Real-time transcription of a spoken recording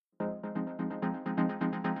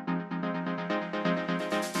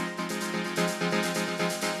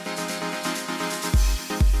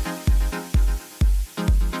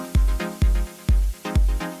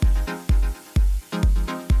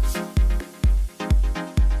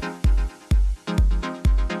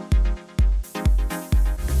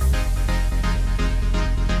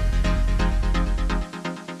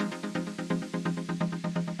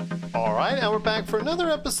we're back for another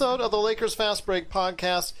episode of the Lakers Fast Break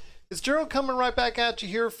podcast. It's Gerald coming right back at you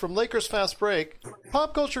here from Lakers Fast Break,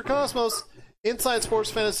 Pop Culture Cosmos, Inside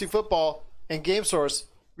Sports Fantasy Football, and Game Source.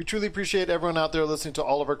 We truly appreciate everyone out there listening to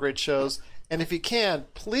all of our great shows. And if you can,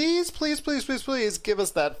 please give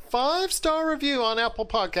us that 5-star review on Apple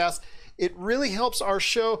Podcasts. It really helps our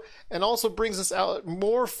show and also brings us out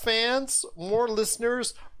more fans, more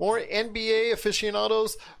listeners, more NBA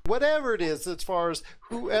aficionados, whatever it is, as far as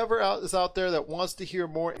whoever is out there that wants to hear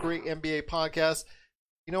more great NBA podcasts.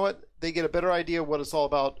 You know what? They get a better idea of what it's all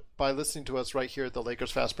about by listening to us right here at the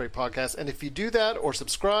Lakers Fast Break Podcast. And if you do that or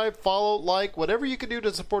subscribe, follow, like, whatever you can do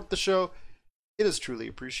to support the show, it is truly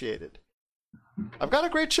appreciated. I've got a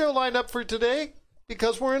great show lined up for today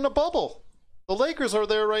because we're in a bubble. The Lakers are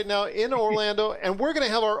there right now in Orlando, and we're going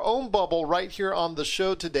to have our own bubble right here on the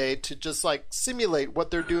show today to just like simulate what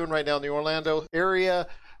they're doing right now in the Orlando area,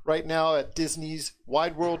 right now at Disney's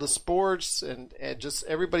Wide World of Sports, and just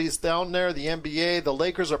everybody's down there, the NBA. The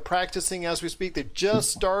Lakers are practicing as we speak. They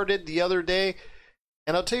just started the other day.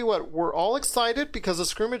 And I'll tell you what, we're all excited because the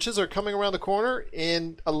scrimmages are coming around the corner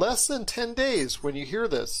in less than 10 days when you hear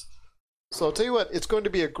this. So I'll tell you what, it's going to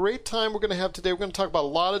be a great time we're going to have today. We're going to talk about a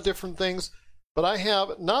lot of different things. But I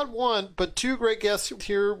have not one, but two great guests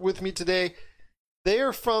here with me today. They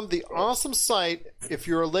are from the awesome site, if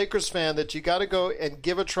you're a Lakers fan, that you got to go and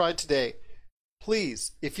give a try today.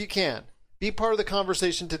 Please, if you can, be part of the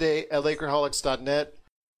conversation today at Lakerholics.net.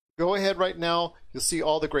 Go ahead right now. You'll see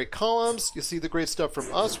all the great columns. You'll see the great stuff from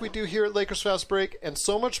us we do here at Lakers Fast Break, and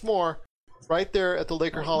so much more right there at the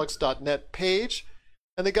Lakerholics.net page.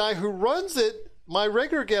 And the guy who runs it, my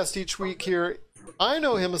regular guest each week here, I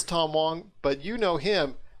know him as Tom Wong, but you know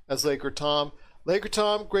him as Laker Tom. Laker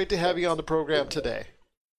Tom, great to have you on the program today.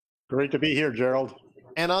 Great to be here, Gerald.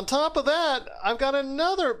 And on top of that, I've got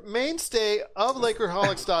another mainstay of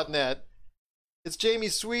Lakerholics.net. It's Jamie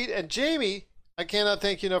Sweet. And Jamie, I cannot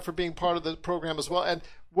thank you enough for being part of the program as well. And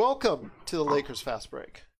welcome to the Lakers Fast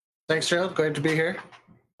Break. Thanks, Gerald. Great to be here.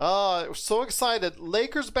 We're so excited.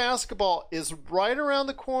 Lakers basketball is right around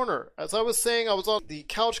the corner. As I was saying, I was on the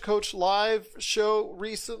Couch Coach live show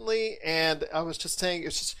recently, and I was just saying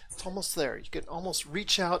it's almost there. You can almost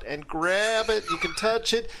reach out and grab it. You can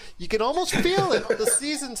touch it. You can almost feel it. The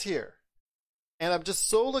season's here. And I'm just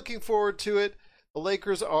so looking forward to it. The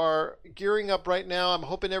Lakers are gearing up right now. I'm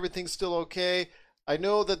hoping everything's still okay. I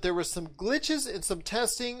know that there were some glitches in some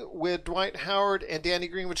testing with Dwight Howard and Danny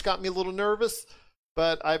Green, which got me a little nervous.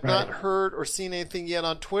 But I've not heard or seen anything yet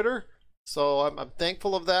on Twitter, so I'm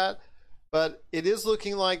thankful of that. But it is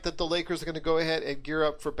looking like that the Lakers are going to go ahead and gear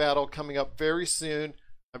up for battle coming up very soon.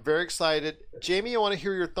 I'm very excited. Jamie, I want to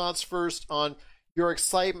hear your thoughts first on your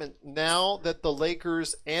excitement now that the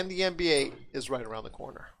Lakers and the NBA is right around the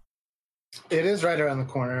corner. It is right around the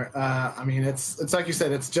corner. I mean, it's like you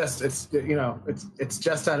said. It's just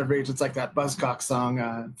out of reach. It's like that Buzzcock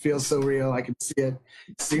song. Feels so real. I can see it.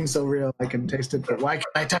 It seems so real. I can taste it. But why can't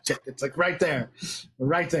I touch it? It's like right there. We're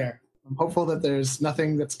right there. I'm hopeful that there's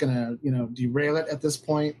nothing that's gonna derail it at this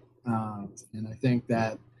point. And I think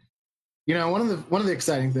that one of the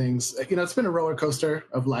exciting things. It's been a roller coaster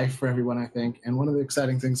of life for everyone, I think. And one of the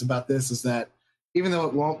exciting things about this is that even though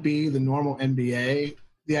it won't be the normal NBA.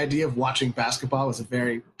 The idea of watching basketball was a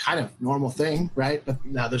very kind of normal thing, right? But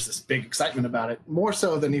now there's this big excitement about it, more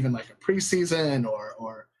so than even like a preseason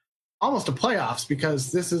or almost a playoffs,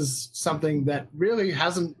 because this is something that really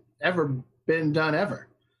hasn't ever been done ever.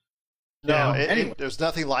 No, there's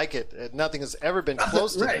nothing like it. Nothing has ever been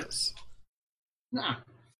close to this. Nah.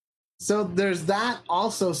 So there's that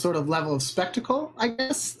also sort of level of spectacle, I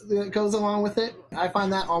guess, that goes along with it. I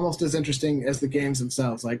find that almost as interesting as the games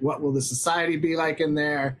themselves. Like, what will the society be like in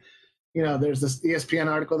there? There's this ESPN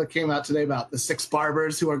article that came out today about the 6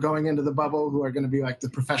 barbers who are going into the bubble, who are going to be like the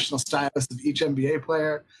professional stylists of each NBA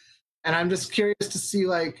player. And I'm just curious to see,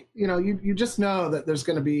 like, you just know that there's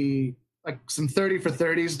going to be like some 30 for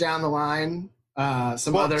 30s down the line,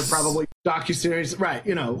 some other probably docuseries, right?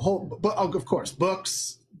 Of course,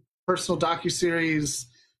 books, personal docuseries,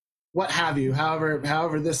 what have you,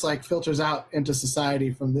 however this like filters out into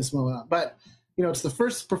society from this moment on. But, it's the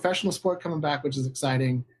first professional sport coming back, which is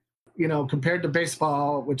exciting, compared to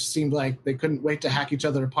baseball, which seemed like they couldn't wait to hack each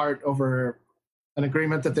other apart over an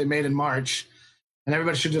agreement that they made in March. And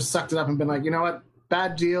everybody should just sucked it up and been like, you know what,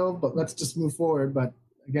 bad deal, but let's just move forward. But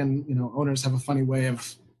again, owners have a funny way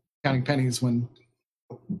of counting pennies when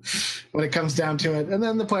it comes down to it. And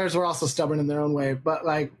then the players were also stubborn in their own way. But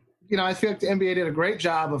like, I feel like the NBA did a great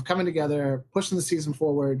job of coming together, pushing the season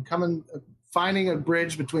forward, finding a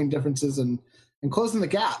bridge between differences and closing the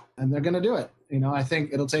gap. And they're going to do it. I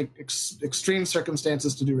think it'll take extreme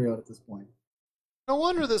circumstances to derail it at this point. No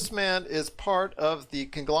wonder this man is part of the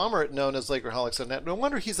conglomerate known as Lakerholics.net. No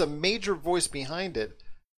wonder he's a major voice behind it.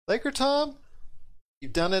 Laker Tom,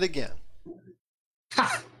 you've done it again.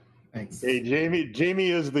 Thanks. Hey, Jamie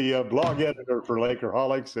is the blog editor for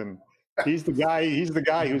Lakerholics, and he's the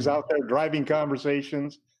guy who's out there driving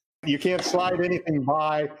conversations. You can't slide anything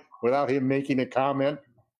by without him making a comment.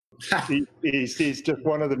 He's just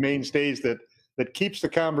one of the mainstays that keeps the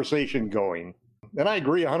conversation going. And I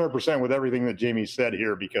agree 100% with everything that Jamie said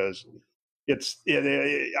here, because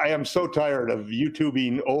I am so tired of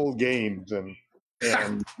YouTubing old games and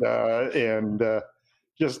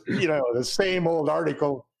just, the same old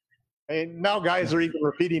article. And now guys are even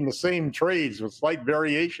repeating the same trades with slight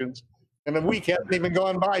variations. And a week hasn't even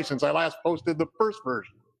gone by since I last posted the first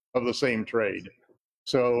version of the same trade.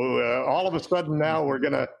 So all of a sudden now we're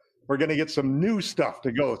gonna get some new stuff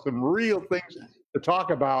to go, some real things to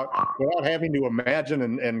talk about without having to imagine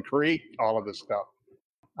and create all of this stuff.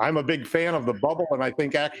 I'm a big fan of the bubble, and I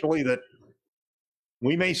think actually that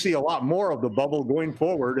we may see a lot more of the bubble going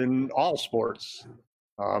forward in all sports.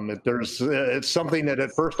 It's something that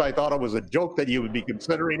at first I thought it was a joke that you would be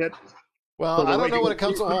considering it. Well, I don't know when it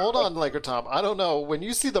comes to, hold on, Laker Tom. I don't know. When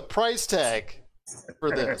you see the price tag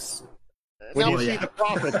for this. When you see the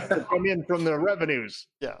profits that come in from the revenues,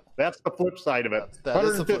 that's the flip side of it.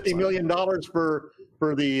 $150 million for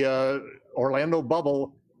the Orlando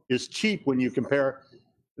bubble is cheap when you compare.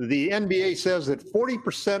 The NBA says that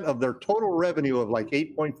 40% of their total revenue of like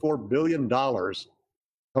 $8.4 billion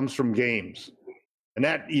comes from games. And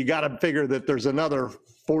that you got to figure that there's another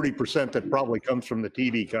 40% that probably comes from the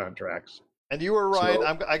TV contracts. And you were right.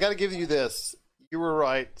 So, I got to give you this. You were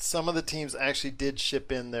right. Some of the teams actually did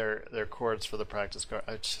ship in their courts for the practice court.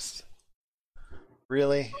 I just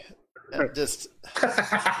really that just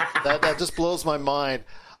blows my mind.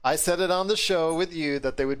 I said it on the show with you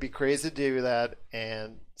that they would be crazy to do that,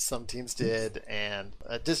 and some teams did. And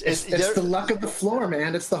it's the luck of the floor,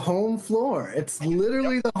 man. It's the home floor. It's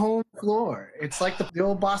literally the home floor. It's like the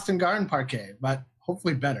old Boston Garden parquet, but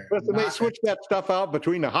hopefully better. But they switched that stuff out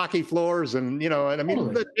between the hockey floors and, and I mean,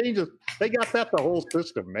 totally. The changes, they got that the whole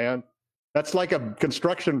system, man. That's like a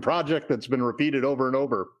construction project that's been repeated over and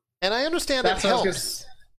over. And I understand it helps.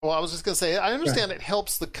 Well, I was just going to say, I understand it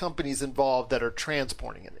helps the companies involved that are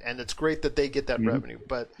transporting it, and it's great that they get that revenue.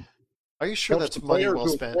 But are you sure that's money well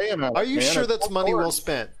spent? Are you sure that's money well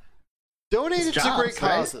spent? Donate it to great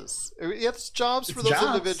causes. Right? It's jobs for those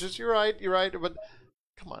individuals. You're right. But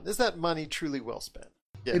come on, is that money truly well spent?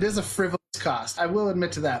 Yeah. It is a frivolous cost. I will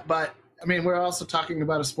admit to that. But, I mean, we're also talking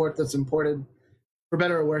about a sport that's imported, for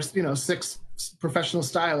better or worse, 6 professional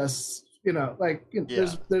stylists.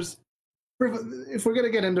 There's if we're going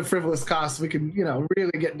to get into frivolous costs, we can,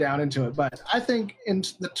 really get down into it. But I think in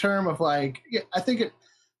the term of I think it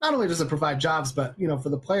not only does it provide jobs, but, for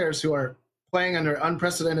the players who are playing under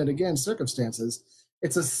unprecedented, again, circumstances,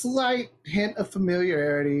 it's a slight hint of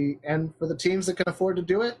familiarity. And for the teams that can afford to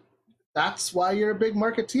do it, that's why you're a big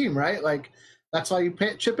market team, right? Like, that's why you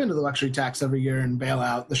chip into the luxury tax every year and bail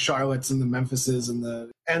out the Charlottes and the Memphises and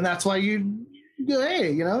that's why you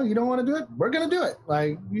don't want to do it. We're going to do it.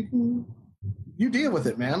 Like, you deal with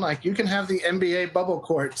it, man. Like, you can have the NBA bubble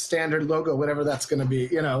court standard logo, whatever that's going to be,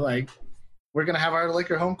 we're going to have our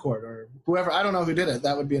Laker home court or whoever. I don't know who did it.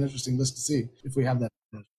 That would be an interesting list to see if we have that.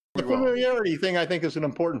 The familiarity thing, I think, is an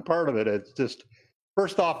important part of it. It's just,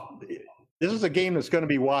 first off, this is a game that's going to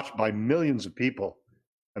be watched by millions of people.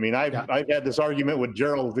 I mean, I've had this argument with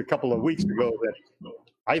Gerald a couple of weeks ago that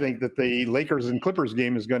I think that the Lakers and Clippers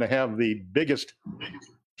game is going to have the biggest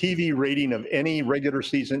TV rating of any regular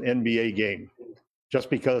season NBA game, just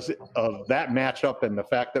because of that matchup and the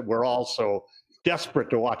fact that we're all so desperate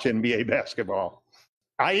to watch NBA basketball.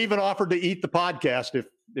 I even offered to eat the podcast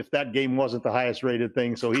if that game wasn't the highest rated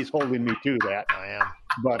thing, so he's holding me to that. I am.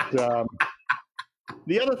 But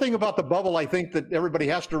the other thing about the bubble, I think that everybody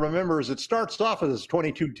has to remember, is it starts off as a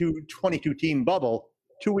 22 team bubble.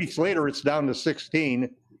 2 weeks later, it's down to 16.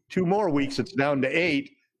 2 more weeks, it's down to 8.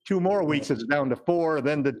 2 more weeks, it's down to 4,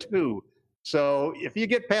 then to 2. So if you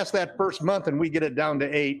get past that first month and we get it down to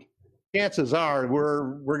 8, chances are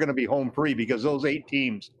we're going to be home free, because those 8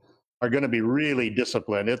 teams are going to be really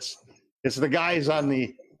disciplined. It's the guys on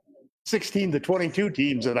the 16 to 22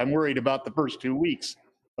 teams that I'm worried about the first 2 weeks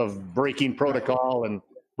of breaking protocol and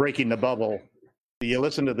breaking the bubble. You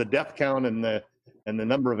listen to the death count and the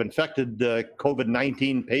number of infected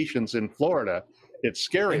COVID-19 patients in Florida. It's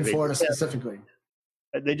scary. In Florida specifically.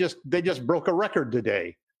 They just broke a record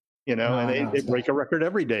today, and they break a record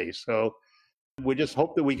every day. So we just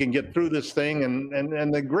hope that we can get through this thing.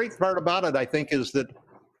 And the great part about it, I think, is that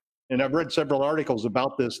and I've read several articles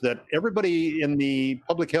about this, that everybody in the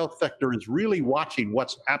public health sector is really watching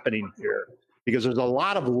what's happening here, because there's a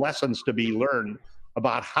lot of lessons to be learned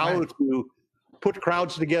about how to put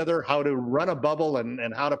crowds together, how to run a bubble,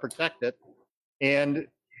 and how to protect it. And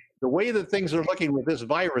the way that things are looking with this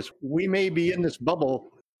virus, we may be in this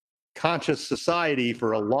bubble conscious society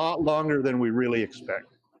for a lot longer than we really expect.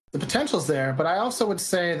 The potential's there, but I also would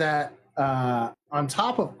say that on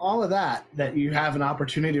top of all of that, that you have an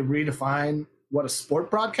opportunity to redefine what a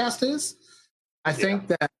sport broadcast is. I think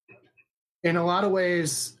that in a lot of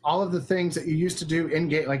ways, all of the things that you used to do in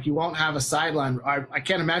game, like you won't have a sideline. I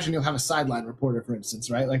can't imagine you'll have a sideline reporter, for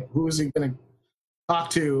instance, right? Like who is he going to talk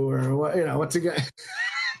to, or what? What's he going?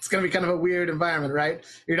 It's going to be kind of a weird environment, right?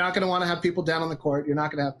 You're not going to want to have people down on the court. You're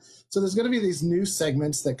not going to have. So there's going to be these new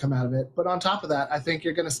segments that come out of it. But on top of that, I think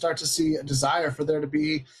you're going to start to see a desire for there to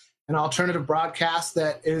be an alternative broadcast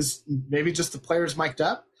that is maybe just the players mic'd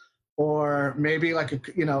up, or maybe like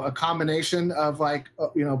a combination of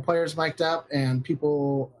players mic'd up and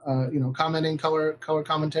people commenting color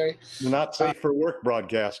commentary. Not safe for work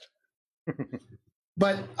broadcast.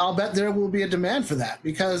 But I'll bet there will be a demand for that,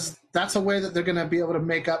 because that's a way that they're going to be able to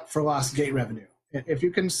make up for lost gate revenue. If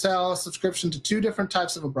you can sell a subscription to two different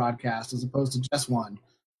types of a broadcast as opposed to just one,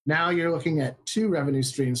 now you're looking at two revenue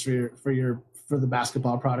streams for the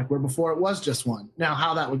basketball product, where before it was just one. Now,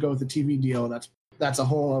 how that would go with the TV deal, that's a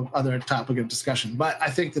whole other topic of discussion. But I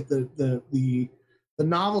think that the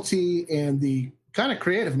novelty and the kind of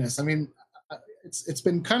creativeness, I mean, it's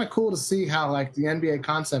been kind of cool to see how like the NBA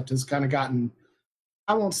concept has kind of gotten,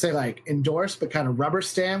 I won't say like endorsed, but kind of rubber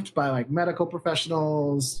stamped by like medical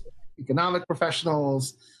professionals, economic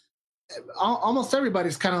professionals. Almost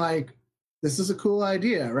everybody's kind of like, this is a cool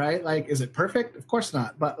idea, right? Like, is it perfect? Of course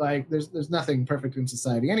not. But like, there's nothing perfect in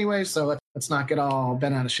society anyway. So let's not get all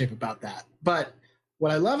bent out of shape about that. But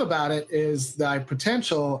what I love about it is the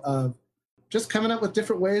potential of just coming up with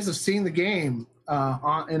different ways of seeing the game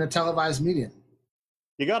in a televised medium.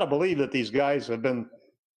 You got to believe that these guys have been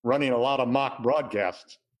running a lot of mock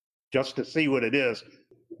broadcasts just to see what it is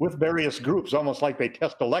with various groups, almost like they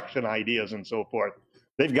test election ideas and so forth.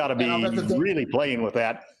 They've got to be really playing with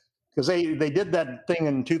that, because they did that thing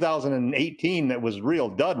in 2018 that was real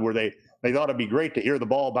dud, where they thought it'd be great to hear the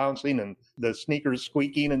ball bouncing and the sneakers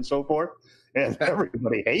squeaking and so forth, and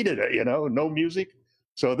everybody hated it, no music.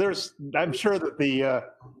 So I'm sure that the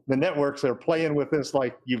networks are playing with this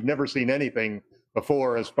like you've never seen anything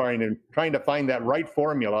before, as trying to find that right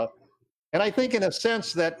formula. And I think in a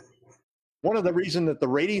sense that one of the reasons that the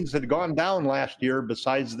ratings had gone down last year,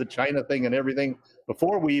 besides the China thing and everything,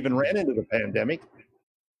 before we even ran into the pandemic,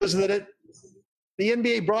 was that the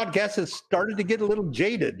NBA broadcasts has started to get a little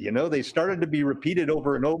jaded. They started to be repeated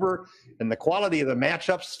over and over, and the quality of the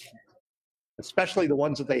matchups, especially the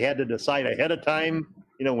ones that they had to decide ahead of time,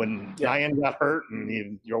 when Ryan got hurt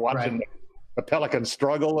and you're watching the Pelicans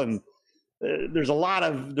struggle, and there's a lot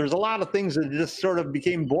of things that just sort of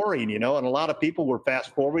became boring, and a lot of people were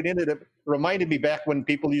fast forwarding it. It reminded me back when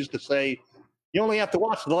people used to say, you only have to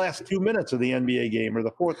watch the last 2 minutes of the NBA game or the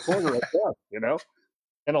fourth quarter at best,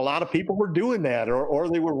 And a lot of people were doing that, or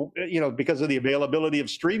they were, because of the availability of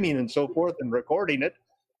streaming and so forth and recording it,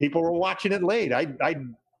 people were watching it late.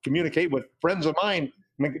 I'd communicate with friends of mine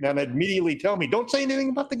and immediately tell me, don't say anything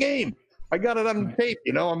about the game. I got it on tape,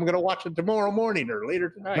 I'm going to watch it tomorrow morning or later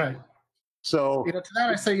tonight. Right. So to that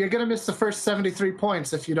I say you're going to miss the first 73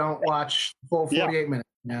 points if you don't watch full 48 minutes.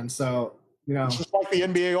 And so, it's just like the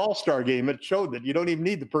NBA All-Star game. It showed that you don't even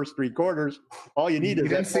need the first three quarters. All you need is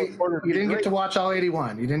that fourth quarter. You didn't get to watch all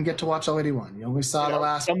 81. You didn't get to watch all 81. You only saw the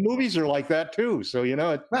last. Some movies are like that too. So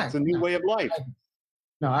it's a new way of life.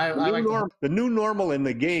 No, the new normal in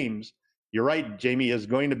the games. You're right, Jamie, is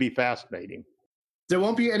going to be fascinating. There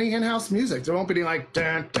won't be any in-house music. There won't be any like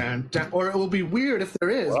dun dun dun, or it will be weird if there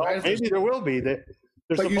is. Well, right? Maybe there will be. They're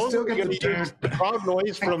supposedly going to use the crowd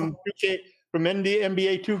noise from 2K, from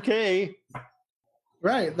NBA 2K.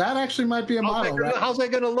 Right, that actually might be a model. How's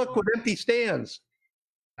that going to look with empty stands?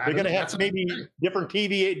 They're going to have maybe different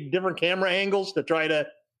different camera angles to try to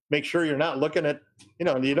make sure you're not looking at, you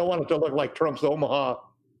don't want it to look like Trump's Omaha,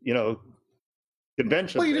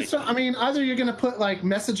 convention. Well, either you're going to put like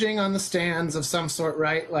messaging on the stands of some sort,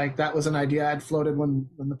 right? Like that was an idea I'd floated when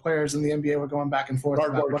the players in the NBA were going back and forth.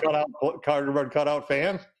 Cardboard cutout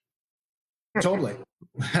fans? Totally.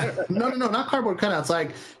 No, not cardboard cutouts.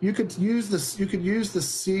 Like you could use the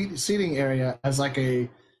seating area as like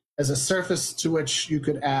as a surface to which you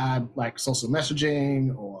could add like social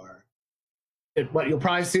messaging, or what you'll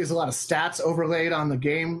probably see is a lot of stats overlaid on the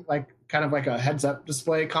game, like kind of like a heads-up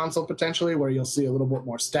display console potentially, where you'll see a little bit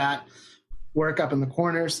more stat. work up in the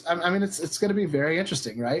corners. I mean, it's going to be very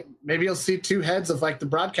interesting, right? Maybe you'll see two heads of like the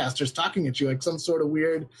broadcasters talking at you, like some sort of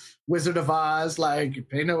weird Wizard of Oz, like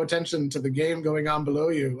pay no attention to the game going on below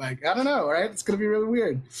you. Like, I don't know, right? It's going to be really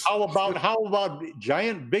weird. How about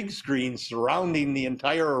giant big screens surrounding the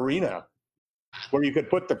entire arena, where you could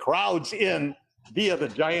put the crowds in via the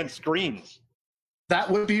giant screens? That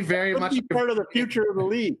would be very much part of the future of the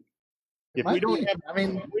league. If we don't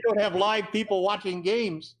have live people watching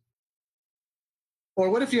games. Or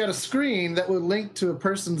what if you had a screen that would link to a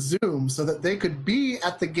person's Zoom so that they could be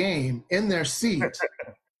at the game in their seat,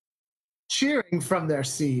 cheering from their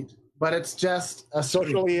seat, but it's just a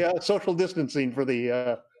social distancing for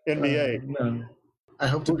the NBA. No. I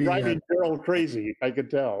hope to be driving Gerald crazy. I could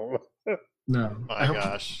tell. No. My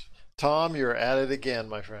gosh. Tom, you're at it again,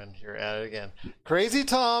 my friend. You're at it again. Crazy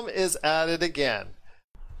Tom is at it again.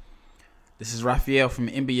 This is Raphael from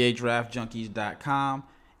NBADraftJunkies.com,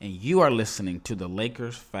 and you are listening to the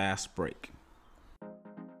Lakers Fast Break.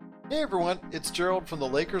 Hey everyone, it's Gerald from the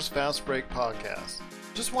Lakers Fast Break podcast.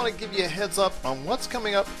 Just want to give you a heads up on what's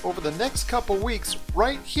coming up over the next couple weeks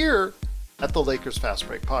right here at the Lakers Fast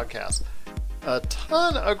Break podcast. A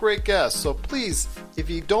ton of great guests, so please, if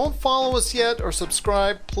you don't follow us yet or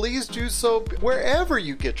subscribe, please do so wherever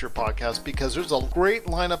you get your podcast, because there's a great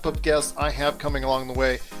lineup of guests I have coming along the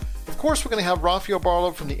way. Of course, we're going to have Rafael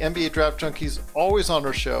Barlow from the NBA Draft Junkies always on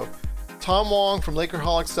our show. Tom Wong from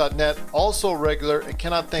LakerHolics.net, also regular, and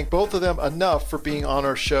cannot thank both of them enough for being on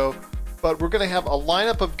our show. But we're going to have a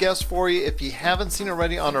lineup of guests for you. If you haven't seen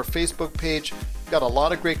already on our Facebook page, we've got a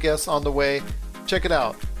lot of great guests on the way. Check it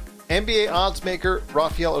out. NBA odds maker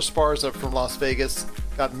Rafael Esparza from Las Vegas.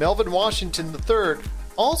 Got Melvin Washington III,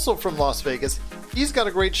 also from Las Vegas. He's got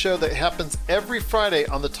a great show that happens every Friday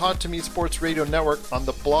on the Talk to Me Sports Radio Network on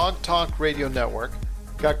the Blog Talk Radio Network.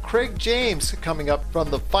 Got Craig James coming up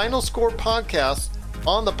from the Final Score podcast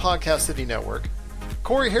on the Podcast City Network.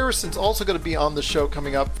 Corey Harrison's also going to be on the show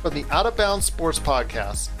coming up from the Out of Bounds Sports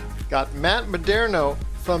podcast. Got Matt Moderno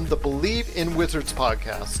from the Believe in Wizards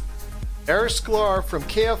podcast. Eric Sklar from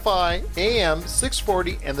KFI AM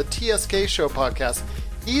 640 and the TSK Show podcast.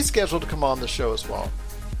 He's scheduled to come on the show as well.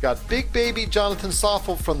 Got Big Baby Jonathan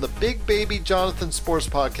Stoffel from the Big Baby Jonathan Sports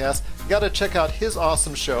podcast. You got to check out his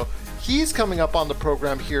awesome show. He's coming up on the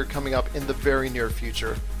program here, coming up in the very near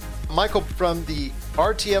future. Michael from the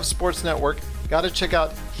RTF Sports Network. Got to check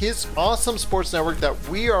out his awesome sports network that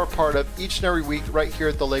we are a part of each and every week right here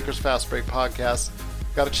at the Lakers Fast Break podcast.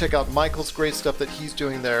 Got to check out Michael's great stuff that he's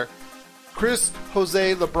doing there. Chris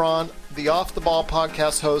Jose LeBron, the Off the Ball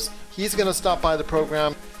podcast host, he's going to stop by the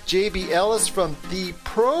program. JB Ellis from the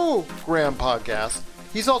Program podcast.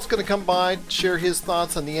 He's also going to come by, share his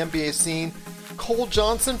thoughts on the NBA scene. Cole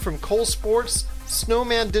Johnson from Cole Sports,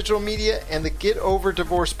 Snowman Digital Media, and the Get Over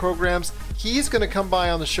Divorce programs. He's going to come by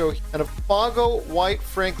on the show. And Fago White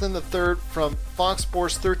Franklin III from Fox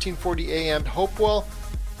Sports 1340 AM Hopewell.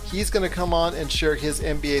 He's going to come on and share his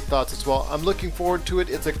NBA thoughts as well. I'm looking forward to it.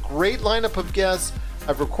 It's a great lineup of guests.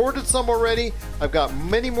 I've recorded some already. I've got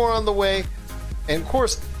many more on the way. And of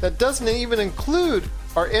course, that doesn't even include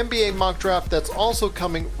our NBA mock draft that's also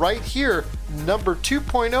coming right here, number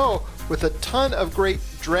 2.0, with a ton of great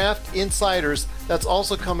draft insiders that's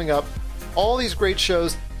also coming up. All these great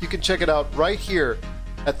shows, you can check it out right here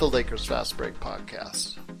at the Lakers Fast Break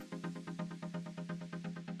podcast.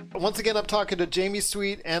 Once again, I'm talking to Jamie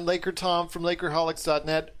Sweet and Laker Tom from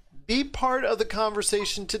LakerHolics.net. Be part of the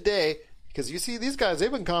conversation today, because you see these guys,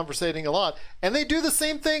 they've been conversating a lot, and they do the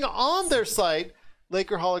same thing on their site,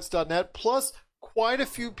 LakerHolics.net, plus quite a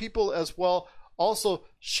few people as well also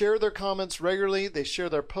share their comments regularly. They share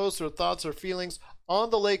their posts or thoughts or feelings on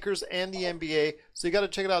the Lakers and the NBA, so you got to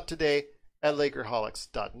check it out today at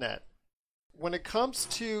LakerHolics.net. When it comes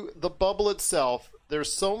to the bubble itself,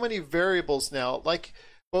 there's so many variables now, like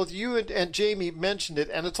both you and Jamie mentioned it,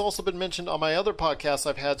 and it's also been mentioned on my other podcasts.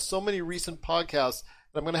 I've had so many recent podcasts,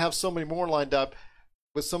 and I'm going to have so many more lined up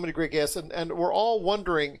with so many great guests, and we're all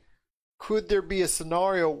wondering, could there be a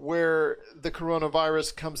scenario where the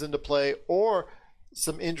coronavirus comes into play or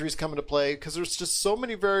some injuries come into play? Because there's just so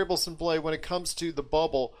many variables in play when it comes to the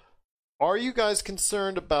bubble. Are you guys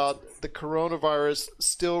concerned about the coronavirus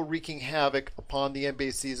still wreaking havoc upon the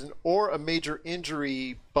NBA season, or a major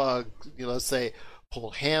injury bug, let's say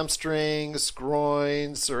pulled hamstrings,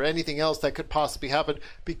 groins, or anything else that could possibly happen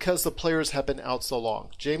because the players have been out so long?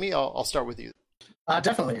 Jamie, I'll start with you.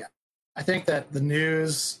 Definitely. I think that the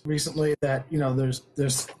news recently that,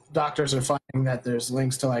 there's doctors are finding that there's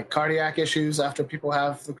links to like cardiac issues after people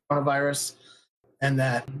have the coronavirus, and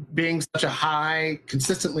that being such a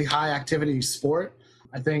consistently high activity sport,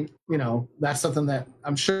 I think, that's something that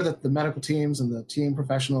I'm sure that the medical teams and the team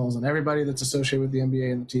professionals and everybody that's associated with the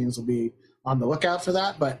NBA and the teams will be on the lookout for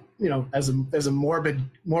that. But, as a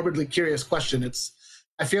morbidly curious question,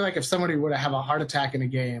 I feel like if somebody were to have a heart attack in a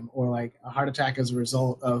game, or like a heart attack as a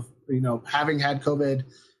result of, having had COVID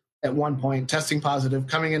at one point, testing positive,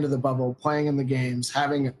 coming into the bubble, playing in the games,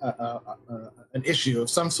 having an issue of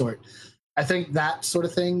some sort, I think that sort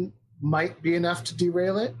of thing might be enough to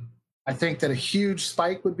derail it. I think that a huge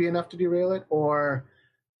spike would be enough to derail it, or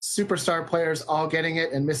superstar players all getting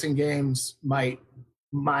it and missing games might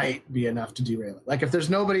be enough to derail it. Like if there's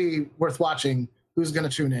nobody worth watching, who's going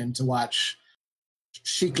to tune in to watch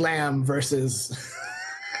Sheik Lamb versus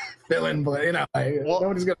Villain?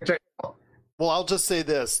 Nobody's going to check. Well, I'll just say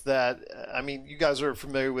this, that, you guys are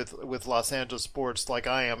familiar with Los Angeles sports like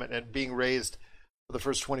I am, and being raised for the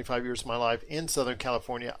first 25 years of my life in Southern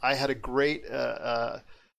California, I had a great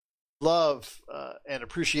love and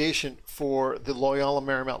appreciation for the Loyola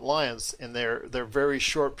Marymount Lions in their very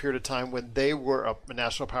short period of time when they were a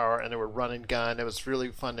national power and they were run and gun. It was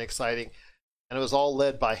really fun and exciting. And it was all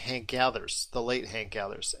led by Hank Gathers, the late Hank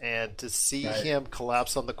Gathers. And to see him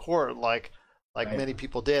collapse on the court like many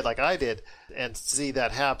people did, like I did, and see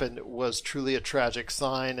that happen was truly a tragic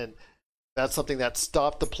sign. And that's something that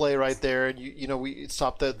stopped the play right there. And, we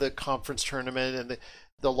stopped the conference tournament, and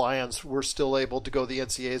the Lions were still able to go to the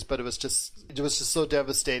NCAAs, but it was just so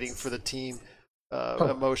devastating for the team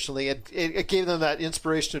emotionally. It gave them that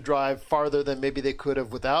inspiration to drive farther than maybe they could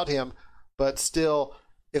have without him. But still,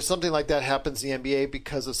 if something like that happens in the NBA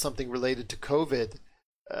because of something related to COVID,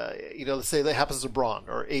 let's say that happens to Braun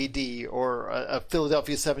or AD or a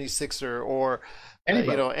Philadelphia 76er or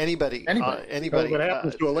anybody. Well, if it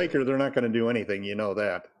happens to a Laker, they're not going to do anything. You know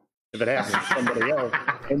that. If it happens to somebody else,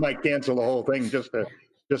 they might cancel the whole thing just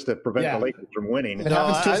to prevent the Lakers from winning. It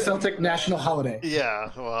happens to a Celtic national holiday. Yeah,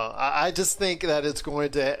 well, I just think that it's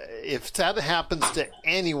going to, if that happens to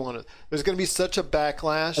anyone, there's going to be such a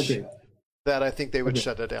backlash that I think they would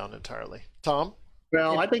shut it down entirely. Tom?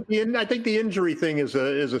 Well, I think the injury thing is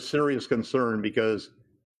a serious concern, because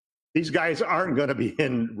these guys aren't going to be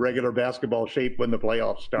in regular basketball shape when the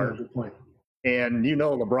playoffs start. Good point. And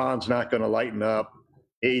LeBron's not going to lighten up.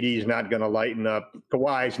 AD's not going to lighten up.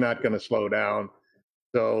 Kawhi's not going to slow down.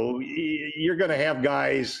 So you're going to have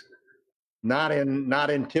guys not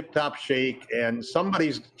in tip-top shape, and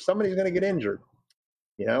somebody's going to get injured.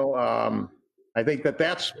 I think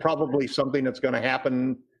that's probably something that's going to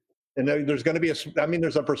happen. And there's going to be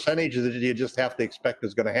there's a percentage that you just have to expect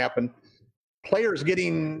is going to happen. Players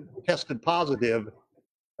getting tested positive,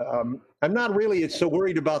 I'm not really so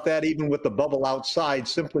worried about that, even with the bubble outside,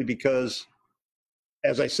 simply because,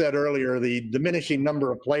 as I said earlier, the diminishing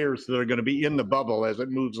number of players that are going to be in the bubble as it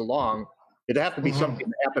moves along, it'd have to be something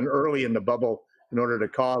that happened early in the bubble in order to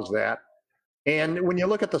cause that. And when you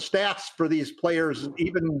look at the stats for these players,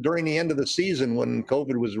 even during the end of the season when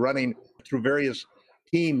COVID was running through various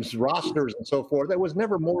teams, rosters, and so forth, there was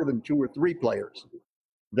never more than 2 or 3 players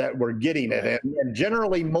that were getting it. And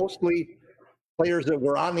generally, mostly players that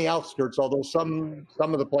were on the outskirts, although some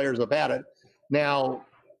of the players have had it. Now,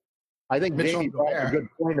 I think Jamie brought a good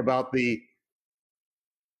point about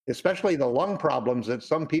especially the lung problems that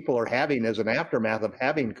some people are having as an aftermath of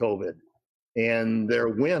having COVID, and their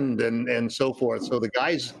wind and so forth. So the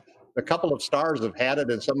guys, a couple of stars have had it,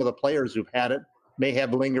 and some of the players who've had it may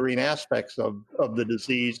have lingering aspects of the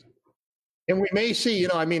disease. And we may see,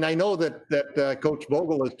 I know that Coach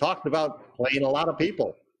Vogel has talked about playing a lot of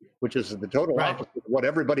people, which is the total opposite of what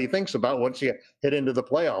everybody thinks about once you hit into the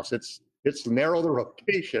playoffs. It's narrow the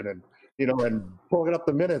rotation and pulling up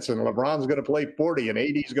the minutes, and LeBron's going to play 40 and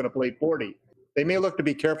AD's going to play 40. They may look to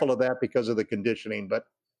be careful of that because of the conditioning, but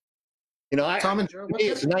it's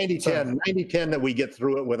 90-10 that we get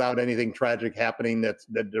through it without anything tragic happening that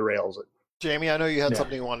derails it. Jamie, I know you had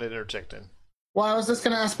something you wanted to interject in. Well, I was just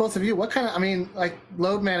going to ask both of you, what kind of,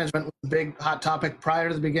 load management was a big hot topic prior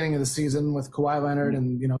to the beginning of the season with Kawhi Leonard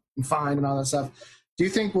and, confined and all that stuff. Do you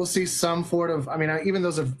think we'll see some sort of, even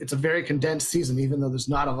though it's a very condensed season, even though there's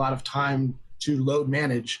not a lot of time to load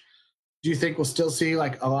manage, do you think we'll still see a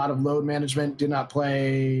lot of load management, do not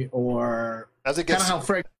play, or as it gets, kind of how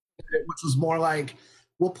Frank did it, which was more like,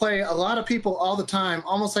 we'll play a lot of people all the time,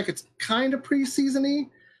 almost like it's kind of preseason-y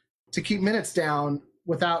to keep minutes down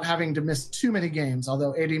without having to miss too many games.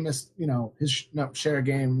 Although AD missed, his share of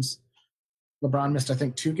games. LeBron missed, I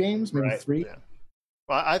think, 2 games, maybe 3. Yeah.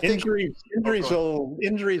 Well, I think injuries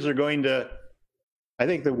are going to. I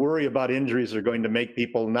think the worry about injuries are going to make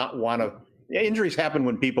people not want to. Injuries happen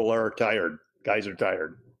when people are tired. Guys are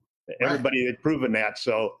tired. Everybody had proven that.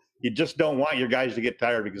 So you just don't want your guys to get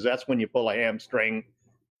tired, because that's when you pull a hamstring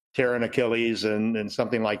tear an Achilles and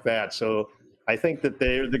something like that. So I think that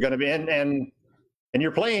they're going to be and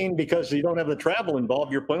you're playing because you don't have the travel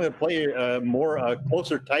involved. You're going to play a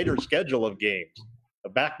closer, tighter schedule of games, a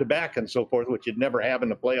back-to-back and so forth, which you'd never have in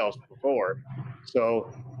the playoffs before.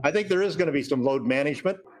 So I think there is going to be some load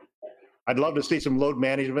management. I'd love to see some load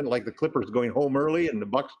management, like the Clippers going home early and the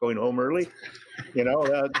Bucks going home early.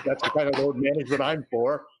 That's the kind of load management I'm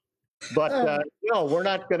for. But we're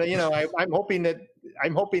not going to. I'm hoping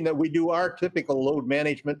that we do our typical load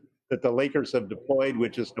management that the Lakers have deployed,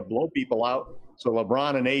 which is to blow people out so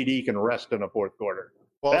LeBron and AD can rest in the fourth quarter.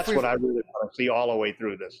 Well, that's what I really want to see all the way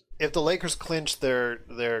through this. If the Lakers clinch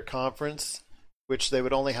their conference, which they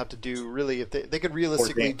would only have to do really if they could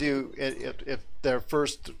realistically do if their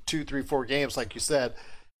first 2, 3, 4 games, like you said,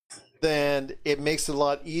 then it makes it a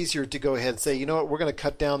lot easier to go ahead and say, you know what, we're going to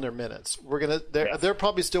cut down their minutes. They'll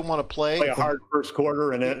probably still want to play a hard first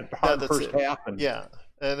quarter and a hard first half. And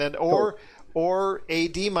then or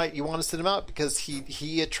AD you want to sit him out because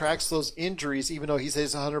he attracts those injuries, even though he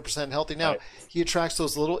says 100% healthy now. Right. He attracts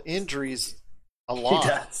those little injuries a lot. He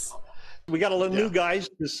does. We got to let new guys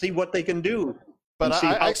to see what they can do. But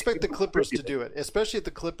I expect the Clippers to do it, especially if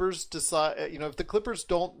the Clippers decide. If the Clippers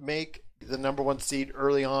don't make the number 1 seed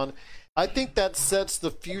early on, I think that sets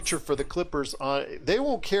the future for the Clippers on. They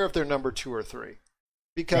won't care if they're number 2 or 3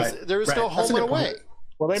 because there is no home and away. Point.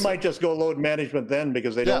 Well, they might just go load management then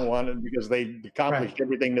because they don't want it because they accomplished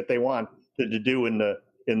everything that they want to do in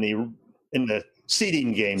the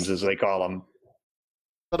seeding games, as they call them.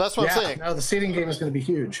 But that's what I'm saying. No, the seeding game is going to be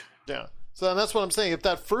huge. Yeah. So that's what I'm saying. If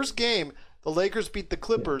that first game the Lakers beat the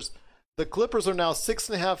Clippers, the Clippers are now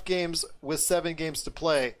 6.5 games with 7 games to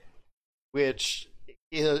play, which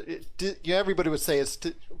everybody would say is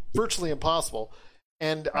virtually impossible.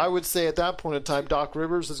 And I would say at that point in time, Doc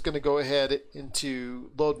Rivers is going to go ahead into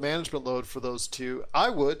load management load for those two. I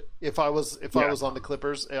would if I was on the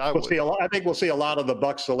Clippers. I think we'll see a lot of the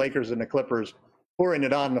Bucks, the Lakers, and the Clippers pouring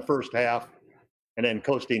it on in the first half, and then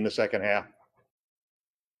coasting the second half.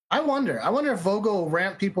 I wonder if Vogel will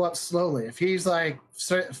ramp people up slowly. If he's like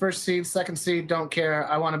first seed, second seed, don't care.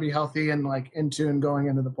 I want to be healthy and like in tune going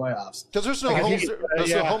into the playoffs. Because there's no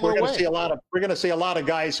home. We're going to see a lot of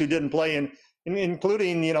guys who didn't play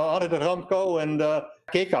including Antetokounmpo and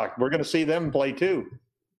Kaycock. We're going to see them play too.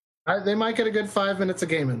 They might get a good 5 minutes a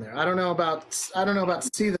game in there. I don't know about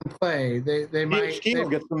see them play. They might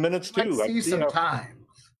get some minutes too. See some time.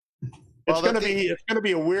 It's going to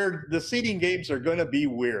be a weird. The seeding games are going to be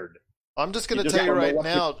weird. I'm just going to tell you right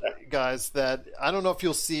now, guys, that I don't know if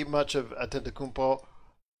you'll see much of Antetokounmpo,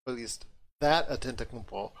 at least that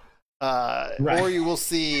Antetokounmpo, or you will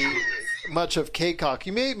see much of Kaycock.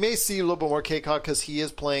 You may see a little bit more Kaycock because he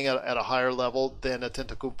is playing at a higher level than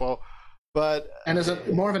Antetokounmpo, and is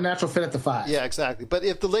more of a natural fit at the 5. Yeah, exactly. But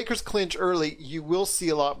if the Lakers clinch early, you will see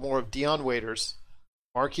a lot more of Dion Waiters,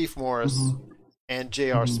 Markieff Morris, and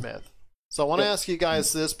J.R. Smith. So I want to ask you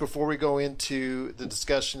guys this before we go into the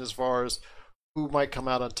discussion as far as who might come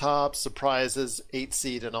out on top, surprises, 8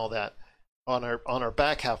 seed, and all that on our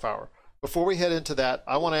back half hour. Before we head into that,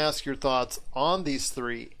 I want to ask your thoughts on these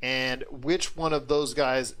 3 and which one of those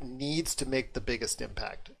guys needs to make the biggest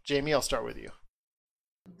impact. Jamie, I'll start with you.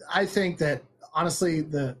 I think that honestly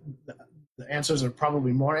the answers are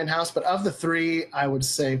probably more in-house, but of the 3, I would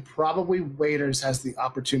say probably Waiters has the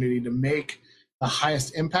opportunity to make the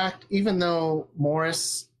highest impact, even though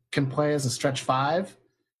Morris can play as a stretch 5.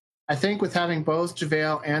 I think with having both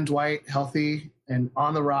JaVale and Dwight healthy and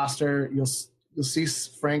on the roster, you'll see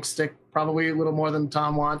Frank stick probably a little more than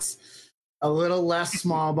Tom wants, a little less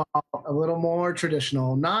small ball, a little more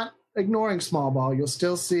traditional, not ignoring small ball. You'll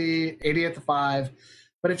still see 80 at the 5,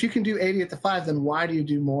 but if you can do 80 at the 5, then why do you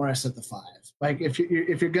do Morris at the 5? Like if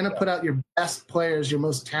you're going to put out your best players, your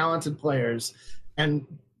most talented players, and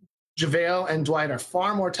JaVale and Dwight are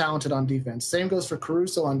far more talented on defense. Same goes for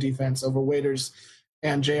Caruso on defense over Waiters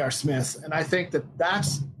and J.R. Smith. And I think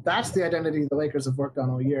that's the identity the Lakers have worked on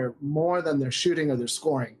all year, more than their shooting or their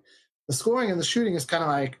scoring. The scoring and the shooting is kind of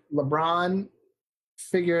like LeBron,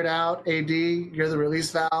 figure it out, AD, you're the release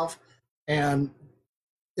valve. And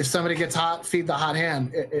if somebody gets hot, feed the hot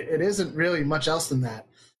hand. It isn't really much else than that.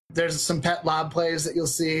 There's some pet lob plays that you'll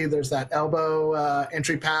see. There's that elbow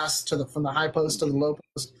entry pass from the high post to the low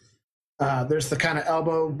post. There's the kind of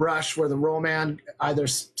elbow brush where the roll man either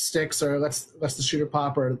sticks or lets the shooter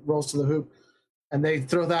pop or rolls to the hoop, and they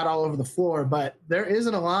throw that all over the floor. But there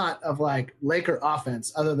isn't a lot of like Laker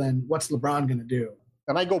offense other than what's LeBron going to do.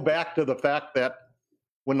 And I go back to the fact that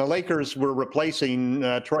when the Lakers were replacing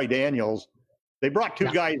Troy Daniels, they brought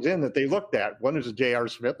 2 guys in that they looked at. One was J.R.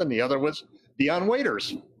 Smith and the other was Dion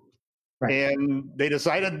Waiters. Right. And they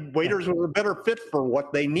decided Waiters was a better fit for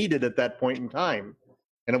what they needed at that point in time.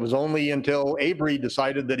 And it was only until Avery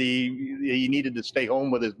decided that he needed to stay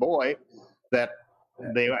home with his boy that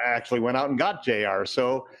they actually went out and got JR.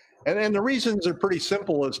 So, and the reasons are pretty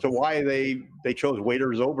simple as to why they chose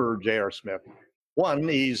Waiters over J.R. Smith. One,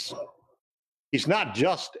 he's not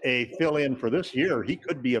just a fill-in for this year. He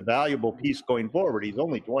could be a valuable piece going forward. He's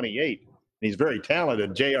only 28. And he's very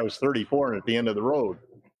talented. JR is 34 and at the end of the road.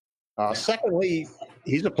 Secondly,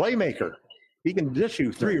 he's a playmaker. He can dish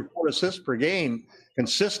you 3 or 4 assists per game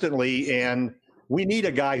consistently, and we need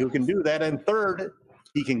a guy who can do that. And third,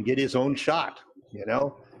 he can get his own shot. You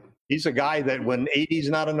know, he's a guy that when AD's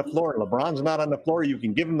not on the floor, LeBron's not on the floor, you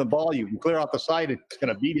can give him the ball, you can clear out the side, it's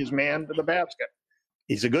going to beat his man to the basket.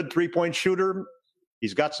 He's a good three-point shooter.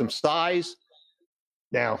 He's got some size.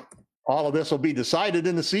 Now, all of this will be decided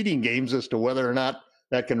in the seeding games as to whether or not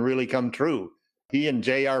that can really come true. He and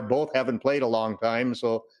JR both haven't played a long time,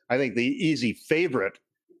 so I think the easy favorite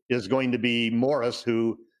is going to be Morris,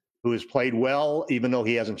 who has played well, even though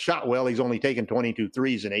he hasn't shot well. He's only taken 22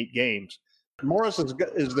 threes in 8 games. Morris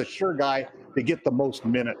is the sure guy to get the most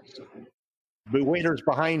minutes. The Waiters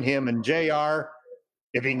behind him, and JR,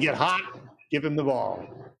 if he can get hot, give him the ball.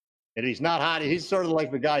 And if he's not hot, he's sort of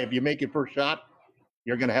like the guy, if you make your first shot,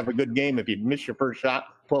 you're going to have a good game. If you miss your first shot,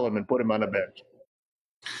 pull him and put him on the bench.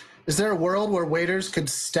 Is there a world where Waiters could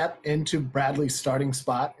step into Bradley's starting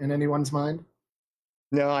spot in anyone's mind?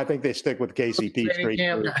 No, I think they stick with KCP straight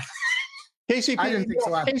through. KCP, I didn't think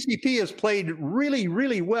so either. KCP has played really,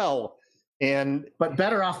 really well, but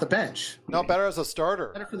better off the bench. No, better as a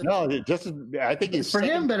starter. I think he's for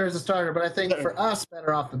him better as a starter, but I think for us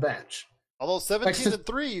better off the bench. Although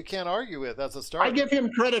 17-3, you can't argue with as a starter. I give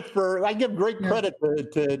great credit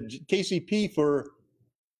to KCP for.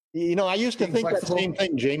 You know, I used to think that same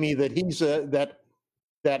thing, Jamie, that he's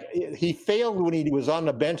that he failed when he was on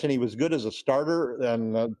the bench and he was good as a starter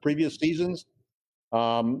in previous seasons.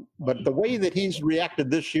 But the way that he's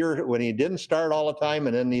reacted this year when he didn't start all the time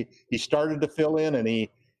and then he started to fill in and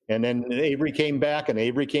then Avery came back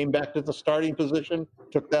to the starting position,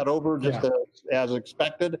 took that over just as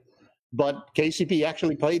expected. But KCP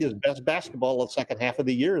actually played his best basketball the second half of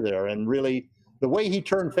the year there. And really the way he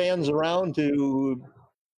turned fans around to,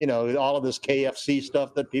 you know, all of this KFC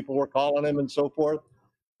stuff that people were calling him and so forth.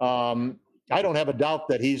 I don't have a doubt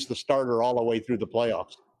that he's the starter all the way through the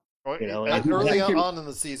playoffs. You know, early on in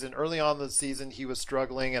the season, he was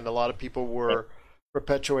struggling, and a lot of people were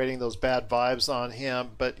perpetuating those bad vibes on him.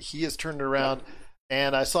 But he has turned around,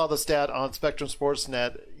 and I saw the stat on Spectrum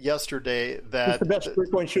Sportsnet yesterday that he's the best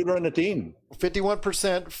three-point shooter on the team.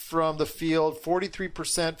 51% from the field,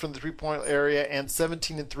 43% from the three-point area, and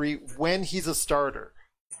 17-3 when he's a starter.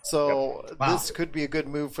 So This could be a good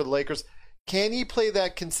move for the Lakers. Can he play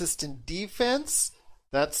that consistent defense?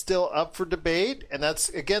 That's still up for debate, and that's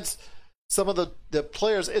against some of the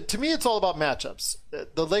players. To me, it's all about matchups.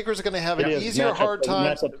 The Lakers are going to have an easier or hard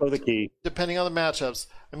time depending on the matchups.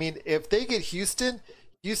 I mean, if they get Houston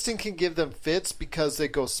can give them fits because they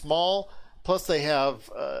go small. Plus, they have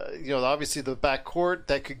obviously the backcourt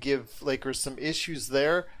that could give Lakers some issues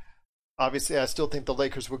there. Obviously, I still think the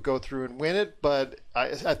Lakers would go through and win it, but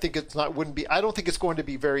I think I don't think it's going to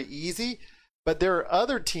be very easy. But there are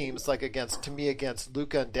other teams like against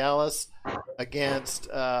Luka and Dallas, against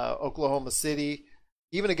Oklahoma City,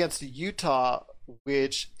 even against Utah,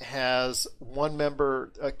 which has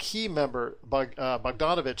a key member,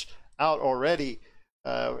 Bogdanovich, out already.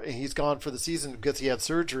 He's gone for the season because he had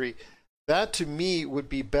surgery. That, to me, would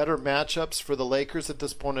be better matchups for the Lakers at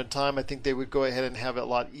this point in time. I think they would go ahead and have a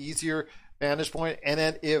lot easier vantage point. And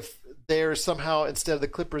then if they're somehow, instead of the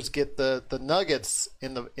Clippers, get the Nuggets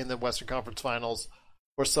in the Western Conference Finals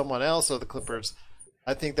or someone else or the Clippers,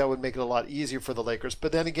 I think that would make it a lot easier for the Lakers.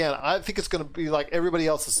 But then again, I think it's going to be like everybody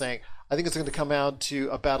else is saying. I think it's going to come down to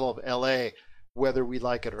a battle of L.A., whether we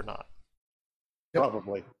like it or not.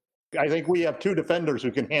 Probably. I think we have 2 defenders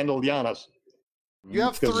who can handle Giannis. You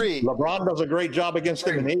have 3. LeBron does a great job against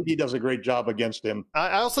him, and AD does a great job against him.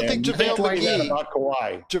 I also think JaVale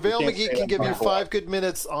McGee can give you 5 good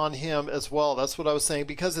minutes on him as well. That's what I was saying,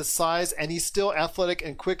 because his size, and he's still athletic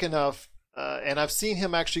and quick enough. And I've seen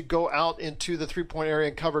him actually go out into the three-point area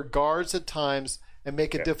and cover guards at times and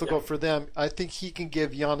make it difficult for them. I think he can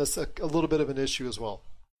give Giannis a little bit of an issue as well.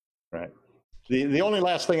 Right. The only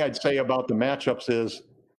last thing I'd say about the matchups is,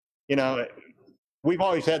 you know, we've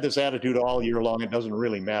always had this attitude all year long. It doesn't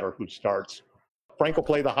really matter who starts. Frank will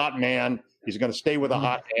play the hot man. He's going to stay with a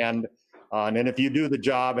hot hand. And then if you do the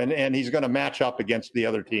job, and he's going to match up against the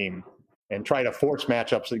other team and try to force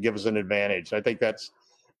matchups that give us an advantage. I think that's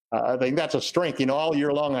I think that's a strength. You know, all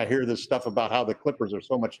year long I hear this stuff about how the Clippers are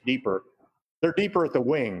so much deeper. They're deeper at the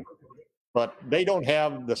wing, but they don't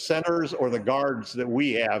have the centers or the guards that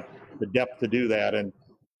we have, the depth to do that.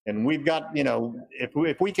 And we've got, you know,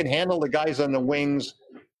 if we can handle the guys on the wings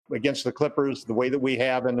against the Clippers the way that we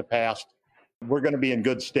have in the past, we're going to be in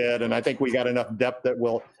good stead. And I think we got enough depth that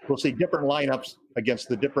we'll see different lineups against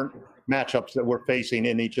the different matchups that we're facing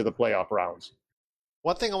in each of the playoff rounds.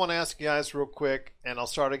 One thing I want to ask you guys real quick, and I'll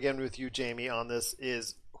start again with you, Jamie, on this,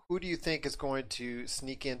 is who do you think is going to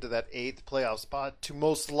sneak into that 8th playoff spot to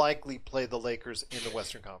most likely play the Lakers in the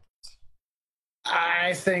Western Conference?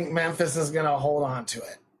 I think Memphis is going to hold on to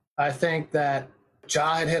it. I think that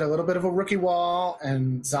Ja had hit a little bit of a rookie wall,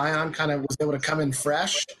 and Zion kind of was able to come in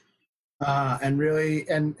fresh. And really,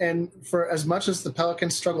 and for as much as the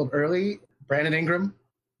Pelicans struggled early, Brandon Ingram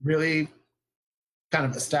really kind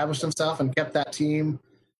of established himself and kept that team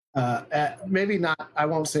at maybe not, I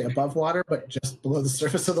won't say above water, but just below the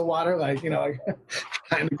surface of the water, like, you know, like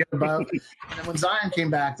kind of get above. And when Zion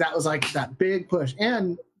came back, that was like that big push.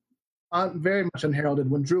 And very much unheralded,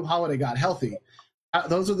 when Drew Holiday got healthy,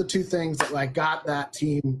 those are the two things that like got that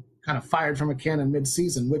team kind of fired from a cannon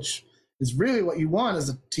mid-season, which is really what you want as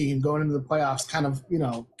a team going into the playoffs, kind of, you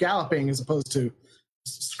know, galloping as opposed to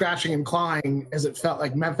scratching and clawing as it felt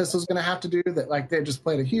like Memphis was going to have to do. That, like, they just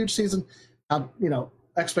played a huge season. You know,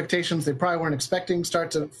 expectations they probably weren't expecting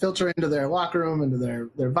start to filter into their locker room, into their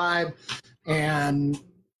vibe. And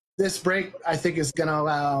this break, I think, is going to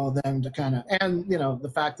allow them to kind of, and, you know, the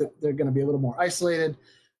fact that they're going to be a little more isolated,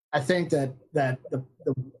 I think that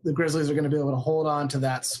the Grizzlies are going to be able to hold on to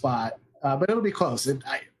that spot. But it'll be close.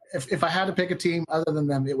 If I had to pick a team other than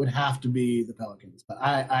them, it would have to be the Pelicans. But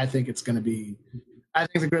I think it's going to be – I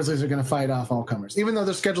think the Grizzlies are going to fight off all comers, even though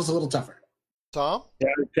their schedule's a little tougher. Tom? Yeah,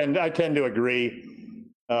 I tend to agree.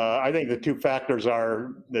 I think the two factors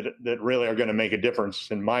are that really are going to make a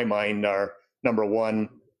difference in my mind are, number one,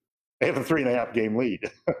 they have a 3.5 game lead.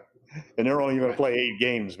 And they're only going to play 8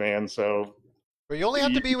 games, man. So – but you only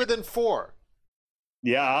have to be within 4.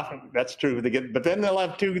 Yeah, that's true. But then they'll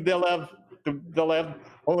have 2. They'll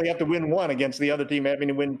only have to win 1 against the other team having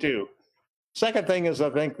to win 2. Second thing is, I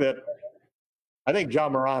think Ja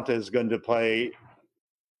Morant is going to play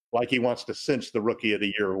like he wants to cinch the Rookie of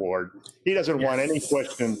the Year award. He doesn't want any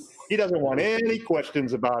questions. He doesn't want any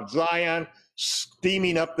questions about Zion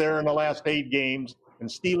steaming up there in the last 8 games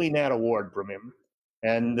and stealing that award from him.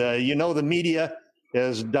 And you know, the media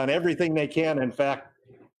has done everything they can. In fact,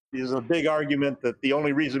 there's a big argument that the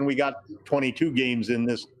only reason we got 22 games in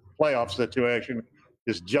this playoff situation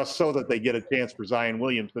is just so that they get a chance for Zion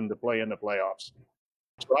Williamson to play in the playoffs.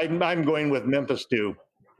 So I'm going with Memphis too.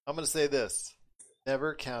 I'm going to say this: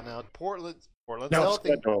 never count out Portland. Portland's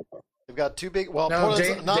healthy. They've got 2 big. Well,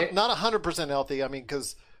 Portland's not 100% healthy. I mean,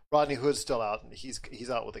 because Rodney Hood's still out, and he's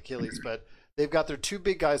out with Achilles. But they've got their 2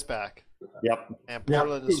 big guys back. Yep. And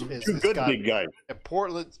Portland is two good big guys. And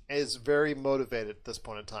Portland is very motivated at this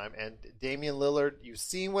point in time. And Damian Lillard, you've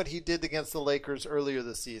seen what he did against the Lakers earlier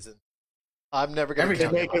this season. I'm never going to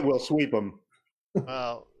count him out. We'll sweep him.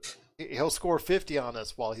 He'll score 50 on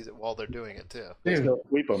us while they're doing it too.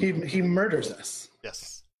 Dude, he murders us.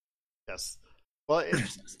 Yes. Well,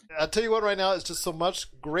 I'll tell you what, right now, it's just so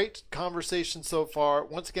much great conversation so far.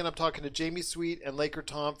 Once again, I'm talking to Jamie Sweet and Laker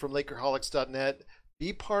Tom from LakerHolics.net.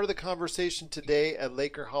 Be part of the conversation today at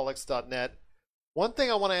LakerHolics.net. One thing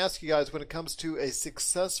I want to ask you guys when it comes to a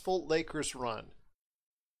successful Lakers run,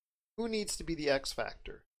 who needs to be the X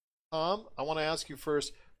factor? Tom, I want to ask you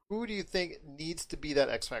first, who do you think needs to be that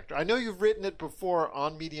X factor? I know you've written it before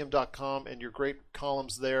on Medium.com and your great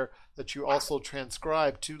columns there that you also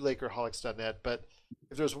transcribe to LakerHolics.net, but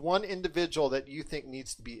if there's one individual that you think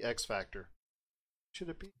needs to be X factor, who should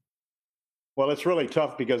it be? Well, it's really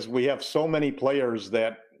tough because we have so many players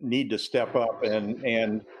that need to step up,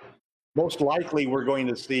 and most likely we're going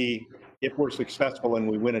to see, if we're successful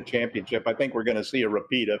and we win a championship, I think we're going to see a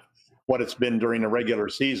repeat of what it's been during the regular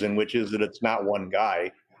season, which is that it's not one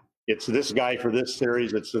guy. It's this guy for this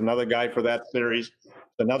series. It's another guy for that series.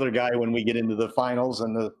 It's another guy when we get into the finals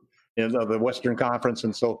and the Western Conference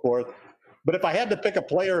and so forth. But if I had to pick a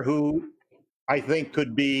player who I think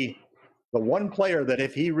could be the one player that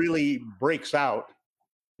if he really breaks out,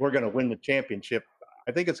 we're going to win the championship,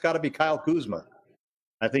 I think it's got to be Kyle Kuzma.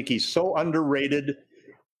 I think he's so underrated.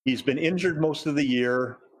 He's been injured most of the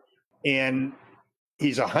year, and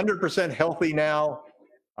he's 100% healthy now.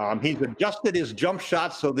 He's adjusted his jump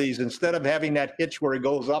shot so that he's, instead of having that hitch where he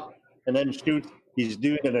goes up and then shoots, he's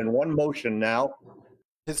doing it in one motion now.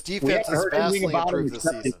 His defense has vastly improved this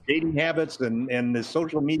season. His dating habits and his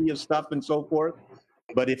social media stuff and so forth.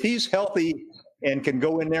 But if he's healthy, and can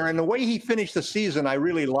go in there. And the way he finished the season, I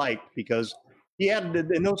really liked, because he had,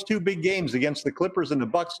 in those two big games against the Clippers and the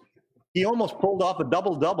Bucks, he almost pulled off a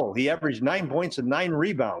double-double. He averaged 9 points and 9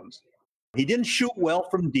 rebounds. He didn't shoot well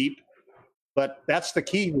from deep, but that's the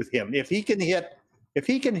key with him. If he can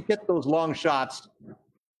hit those long shots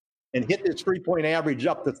and hit his 3-point average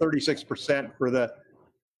up to 36% for the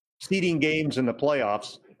seeding games in the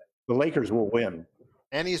playoffs, the Lakers will win.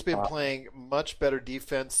 And he's been playing much better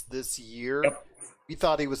defense this year. Yep. We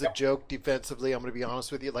thought he was a joke defensively. I'm going to be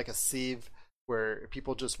honest with you, like a sieve, where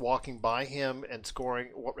people just walking by him and scoring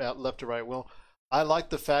left to right. Well, I like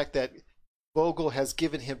the fact that Vogel has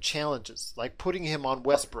given him challenges, like putting him on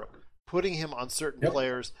Westbrook, putting him on certain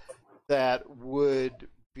players that would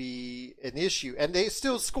be an issue. And they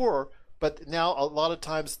still score, but now a lot of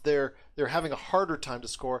times they're having a harder time to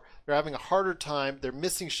score. They're having a harder time. They're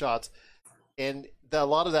missing shots. And a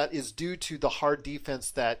lot of that is due to the hard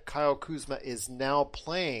defense that Kyle Kuzma is now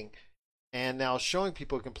playing and now showing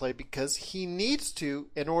people he can play, because he needs to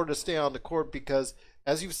in order to stay on the court, because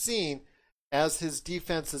as you've seen, as his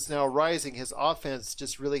defense is now rising, his offense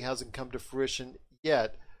just really hasn't come to fruition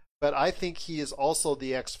yet. But I think he is also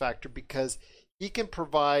the X factor, because he can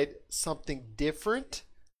provide something different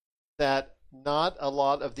that not a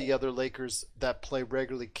lot of the other Lakers that play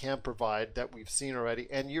regularly can provide, that we've seen already.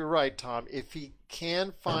 And you're right, Tom. If he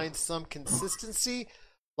can find some consistency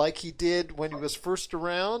like he did when he was first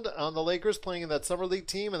around on the Lakers, playing in that Summer League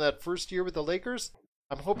team in that first year with the Lakers,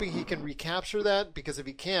 I'm hoping he can recapture that, because if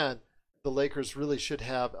he can, the Lakers really should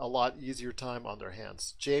have a lot easier time on their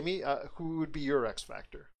hands. Jamie, who would be your X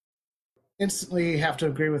factor? Instantly have to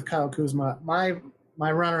agree with Kyle Kuzma. My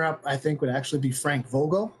runner-up, I think, would actually be Frank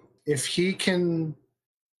Vogel. If he can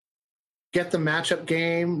get the matchup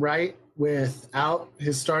game right without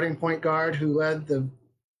his starting point guard, who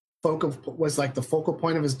was like the focal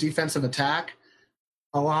point of his defensive attack,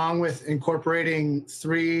 along with incorporating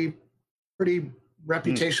 3 pretty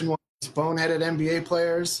reputational boneheaded NBA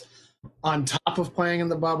players, on top of playing in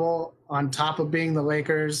the bubble, on top of being the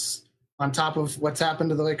Lakers, on top of what's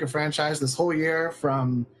happened to the Laker franchise this whole year,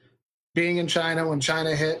 from being in China when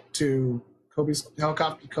China hit, to Kobe's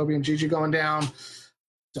helicopter, Kobe and Gigi going down,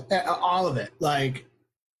 all of it. Like,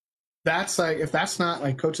 that's like, if that's not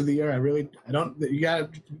like Coach of the Year, I don't, you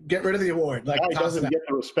got to get rid of the award. Like, he doesn't get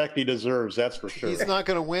the respect he deserves, that's for sure. He's not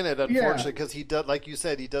going to win it, unfortunately, because he does, like you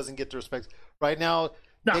said, he doesn't get the respect. Right now,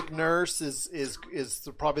 Nick Nurse is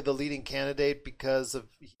probably the leading candidate because of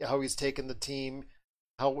how he's taken the team,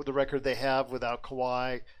 how the record they have without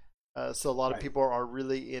Kawhi. So a lot of people are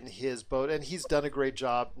really in his boat, and he's done a great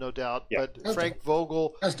job, no doubt. Yeah. But Frank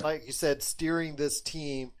Vogel, like you said, steering this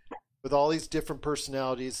team with all these different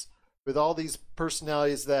personalities,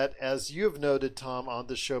 that, as you have noted, Tom, on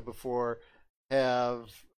the show before,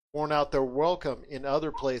 have worn out their welcome in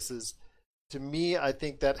other places. To me, I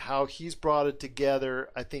think that how he's brought it together,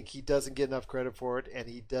 I think he doesn't get enough credit for it, and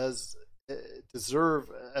he does deserve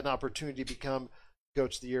an opportunity to become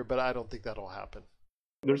Coach of the Year, but I don't think that'll happen.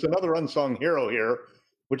 There's another unsung hero here,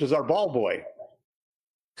 which is our ball boy.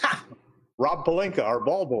 Rob Pelinka, our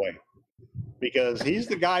ball boy. Because he's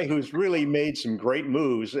the guy who's really made some great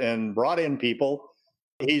moves and brought in people.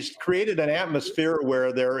 He's created an atmosphere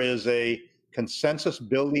where there is a consensus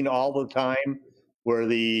building all the time, where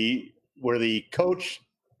the coach,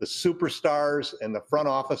 the superstars, and the front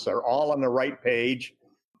office are all on the right page.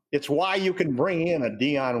 It's why you can bring in a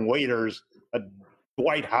Deion Waiters, a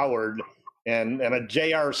Dwight Howard, and a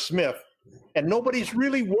J.R. Smith, and nobody's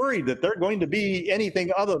really worried that they're going to be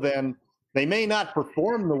anything other than, they may not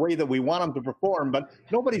perform the way that we want them to perform, but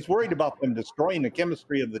nobody's worried about them destroying the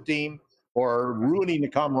chemistry of the team or ruining the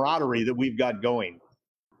camaraderie that we've got going.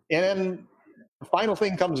 And then the final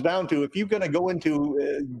thing comes down to, if you're going to go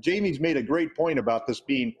into, Jamie's made a great point about this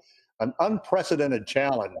being an unprecedented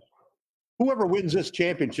challenge. Whoever wins this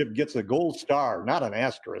championship gets a gold star, not an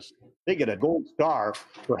asterisk. They get a gold star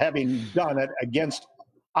for having done it against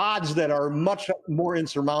odds that are much more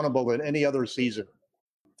insurmountable than any other season.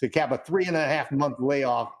 To have a 3.5-month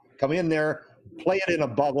layoff, come in there, play it in a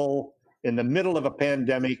bubble in the middle of a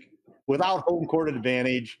pandemic without home court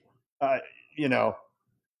advantage,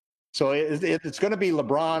 So it's going to be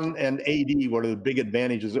LeBron and AD, what are the big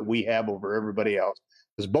advantages that we have over everybody else.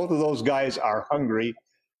 Because both of those guys are hungry,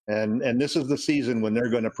 and this is the season when they're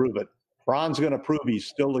going to prove it. LeBron's going to prove he's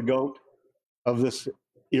still the GOAT of this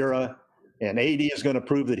era, and AD is going to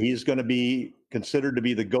prove that he's going to be considered to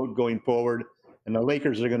be the GOAT going forward. And the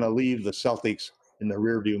Lakers are going to leave the Celtics in the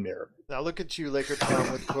rearview mirror. Now look at you, Laker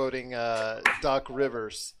Tom, with quoting Doc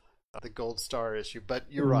Rivers, the Gold Star issue. But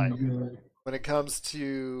you're right. When it comes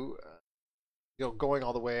to going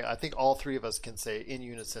all the way. I think all three of us can say in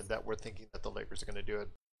unison that we're thinking that the Lakers are going to do it.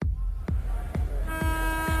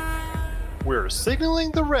 We're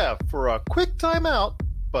signaling the ref for a quick timeout,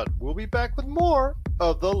 but we'll be back with more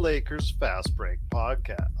of the Lakers Fast Break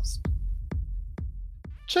podcast.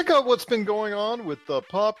 Check out what's been going on with the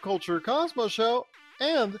Pop Culture Cosmos Show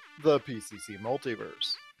and the PCC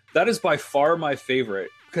Multiverse. That is by far my favorite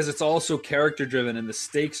because it's also character driven and the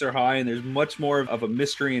stakes are high and there's much more of a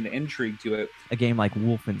mystery and intrigue to it. A game like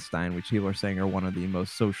Wolfenstein, which people are saying are one of the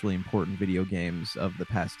most socially important video games of the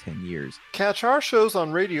past 10 years. Catch our shows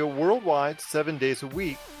on radio worldwide 7 days a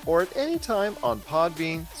week or at any time on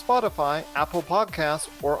Podbean, Spotify, Apple Podcasts,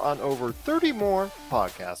 or on over 30 more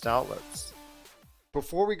podcast outlets.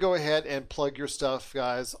 Before we go ahead and plug your stuff,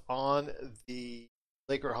 guys, on the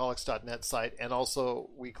Lakerholics.net site, and also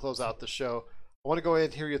we close out the show, I want to go ahead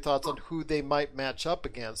and hear your thoughts on who they might match up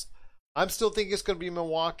against. I'm still thinking it's going to be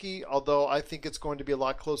Milwaukee, although I think it's going to be a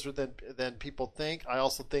lot closer than people think. I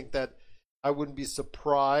also think that I wouldn't be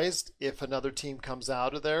surprised if another team comes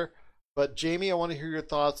out of there. But Jamie, I want to hear your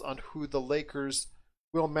thoughts on who the Lakers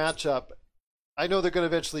will match up. I know they're going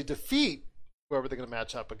to eventually defeat whoever they're going to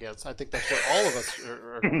match up against. I think that's what all of us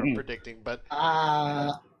are predicting. But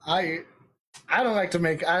I don't like to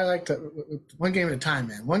make. I like to one game at a time,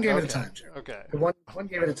 man. One game at a time, Joe. Okay. One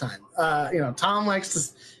game at a time. Tom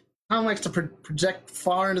likes to project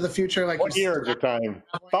far into the future, like 1 year at a time,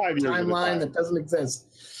 5 years at a timeline time. that doesn't exist.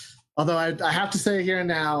 Although I have to say here and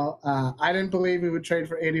now, I didn't believe we would trade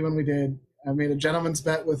for 80 when we did. I made a gentleman's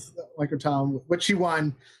bet with Laker Tom, which he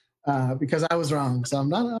won because I was wrong. So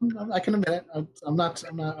I can admit it. I'm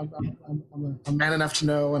a man enough to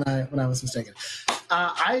know when I was mistaken.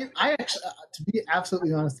 I actually, to be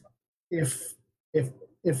absolutely honest, if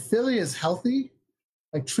Philly is healthy,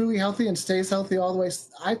 like truly healthy and stays healthy all the way,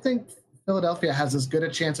 I think Philadelphia has as good a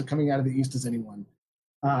chance of coming out of the East as anyone.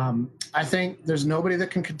 I think there's nobody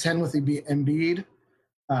that can contend with Embiid,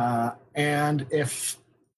 and if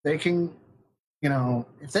they can,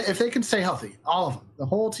 if they can stay healthy, all of them, the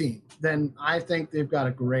whole team, then I think they've got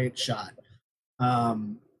a great shot.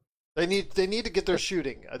 They need to get their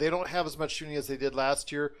shooting. They don't have as much shooting as they did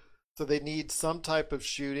last year, so they need some type of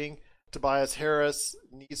shooting. Tobias Harris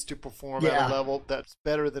needs to perform at a level that's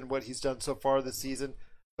better than what he's done so far this season.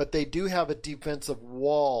 But they do have a defensive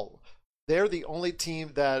wall. They're the only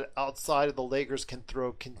team that outside of the Lakers can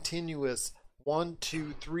throw continuous 1,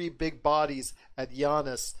 2, 3 big bodies at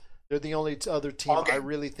Giannis. They're the only other team I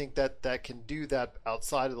really think that can do that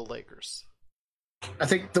outside of the Lakers. I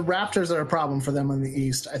think the Raptors are a problem for them in the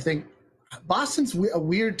East. I think Boston's a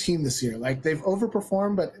weird team this year. Like, they've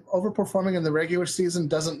overperformed, but overperforming in the regular season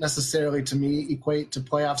doesn't necessarily, to me, equate to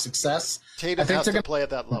playoff success. Tatum has to play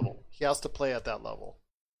at that level. He has to play at that level.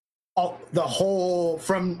 Oh, the whole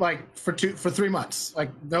from like for 3 months, like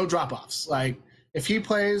no drop-offs. Like, if he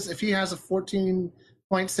has a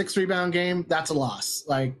 14.6 rebound game, that's a loss.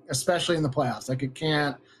 Like, especially in the playoffs. Like,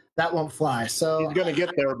 that won't fly. So He's going to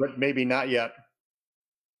get there, but maybe not yet.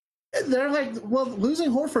 They're like, well, losing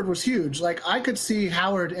Horford was huge. Like, I could see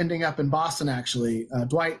Howard ending up in Boston, actually,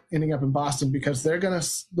 Dwight ending up in Boston, because they're going to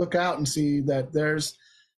look out and see that there's,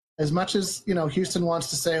 as much as, Houston wants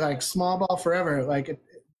to say, like, small ball forever, like,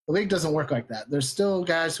 the league doesn't work like that. There's still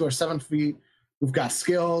guys who are 7 feet, who've got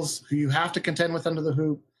skills, who you have to contend with under the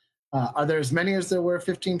hoop. Are there as many as there were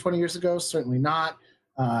 15, 20 years ago? Certainly not.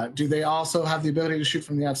 Do they also have the ability to shoot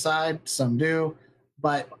from the outside? Some do.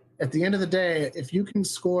 But at the end of the day, if you can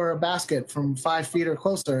score a basket from 5 feet or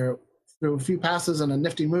closer through a few passes and a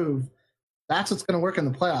nifty move, that's what's going to work in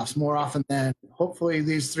the playoffs more often than hopefully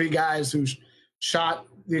these 3 guys who shot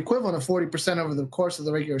the equivalent of 40% over the course of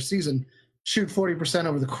the regular season shoot 40%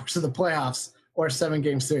 over the course of the playoffs or a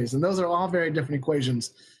 7-game series. And those are all very different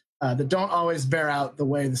equations that don't always bear out the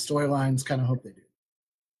way the storylines kind of hope they do.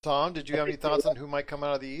 Tom, did you have any thoughts on who might come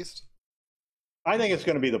out of the East? I think it's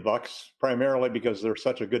going to be the Bucks, primarily because they're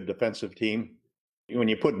such a good defensive team. When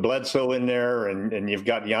you put Bledsoe in there and you've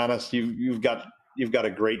got Giannis, you've got a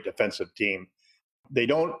great defensive team. They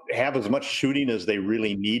don't have as much shooting as they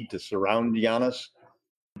really need to surround Giannis,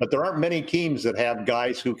 but there aren't many teams that have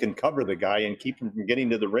guys who can cover the guy and keep him from getting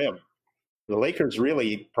to the rim. The Lakers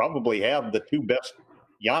really probably have the 2 best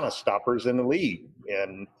Giannis stoppers in the league,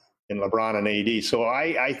 in LeBron and AD. So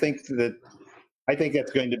I think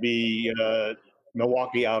that's going to be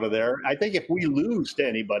Milwaukee out of there. I think if we lose to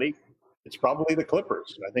anybody, it's probably the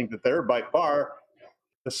Clippers. I think that they're by far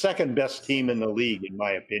the 2nd best team in the league, in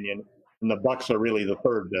my opinion, and the Bucks are really the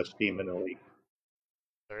 3rd best team in the league.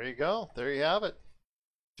 There you go. There you have it.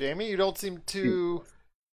 Jamie, you don't seem too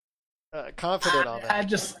confident on that.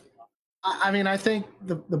 I mean, I think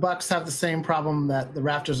the Bucks have the same problem that the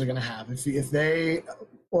Raptors are going to have if they,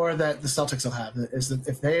 or that the Celtics will have, is that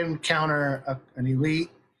if they encounter an elite,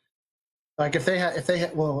 like if they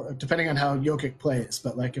had, well, depending on how Jokic plays,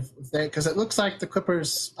 but like if they, because it looks like the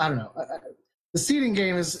Clippers, I don't know, the seeding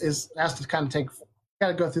game has to kind of got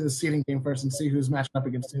to go through the seeding game first and see who's matching up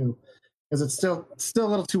against who, because it's still a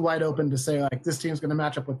little too wide open to say like this team's going to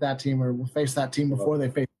match up with that team or we'll face that team before they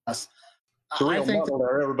face us. It's a real model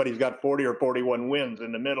there. Everybody's got 40 or 41 wins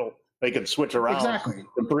in the middle. They can switch around exactly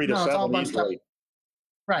from 3 to 7 easily.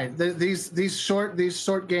 Right. These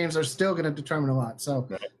short games are still going to determine a lot. So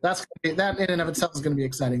that in and of itself is going to be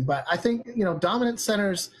exciting. But I think, dominant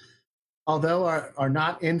centers, although are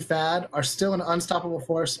not in fad, are still an unstoppable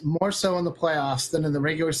force, more so in the playoffs than in the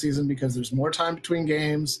regular season because there's more time between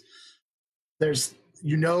games. There's,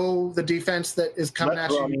 the defense that is coming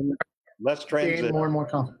at you. Less transition. More and more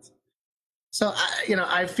confidence. So,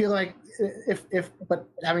 I feel like but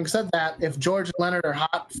having said that, if George and Leonard are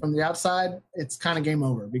hot from the outside, it's kind of game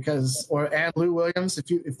over and Lou Williams,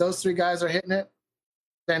 if those three guys are hitting it,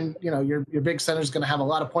 then, your big center is going to have a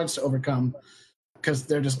lot of points to overcome because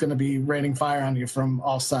they're just going to be raining fire on you from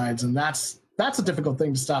all sides. And that's a difficult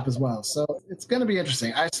thing to stop as well. So it's going to be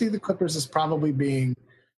interesting. I see the Clippers as probably being,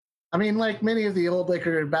 like many of the old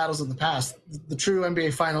Laker battles of the past, the true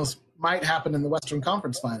NBA finals might happen in the Western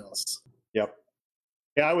Conference finals. Yep.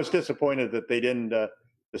 Yeah, I was disappointed that they didn't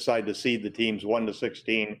decide to seed the teams 1 to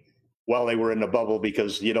 16 while they were in the bubble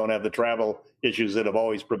because you don't have the travel issues that have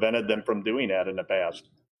always prevented them from doing that in the past.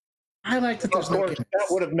 I like that. Of course, that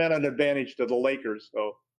would have meant an advantage to the Lakers,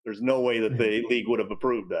 so there's no way that the league would have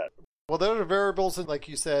approved that. Well, there are variables, like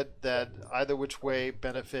you said, that either which way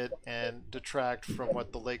benefit and detract from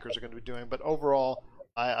what the Lakers are going to be doing. But overall,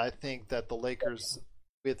 I think that the Lakers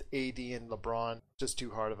with AD and LeBron, just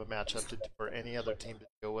too hard of a matchup for any other team to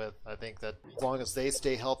deal with. I think that as long as they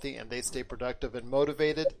stay healthy and they stay productive and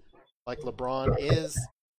motivated, like LeBron is.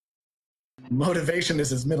 Motivation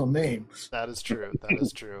is his middle name. That is true. That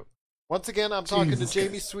is true. Once again, I'm talking to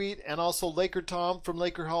Jamie Sweet and also Laker Tom from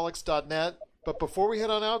LakerHolics.net. But before we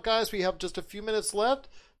head on out, guys, we have just a few minutes left.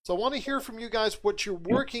 So I want to hear from you guys what you're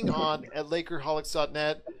working on at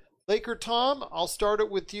LakerHolics.net. Laker Tom, I'll start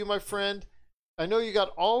it with you, my friend. I know you got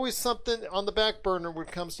always something on the back burner when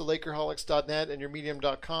it comes to LakerHolics.net and your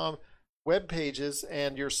Medium.com web pages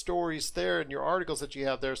and your stories there and your articles that you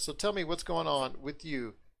have there. So tell me what's going on with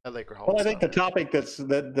you at LakerHolics. Well, I think the topic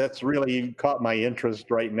that's really caught my interest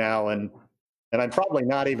right now, and I'm probably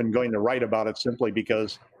not even going to write about it simply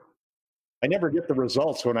because I never get the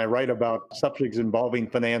results when I write about subjects involving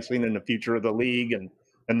financing and the future of the league and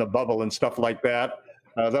the bubble and stuff like that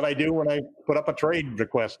I do when I put up a trade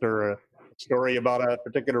request or a story about a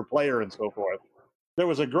particular player and so forth. There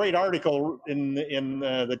was a great article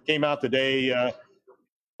that came out today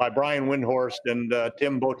by Brian Windhorst and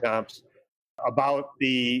Tim Bontemps about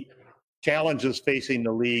the challenges facing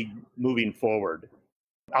the league moving forward.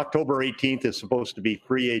 October 18th is supposed to be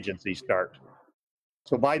free agency start.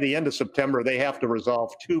 So by the end of September, they have to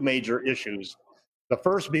resolve two major issues. The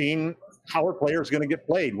first being, how are players going to get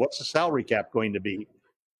played? What's the salary cap going to be?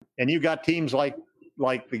 And you got teams like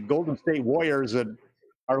the Golden State Warriors that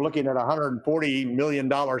are looking at $140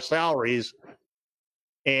 million salaries,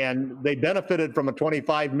 and they benefited from a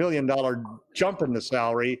 $25 million jump in the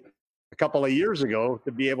salary a couple of years ago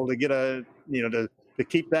to be able to get to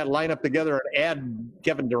keep that lineup together and add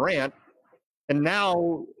Kevin Durant. And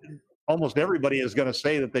now almost everybody is going to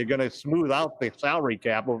say that they're going to smooth out the salary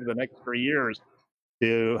cap over the next 3 years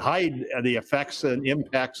to hide the effects and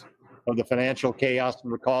impacts of the financial chaos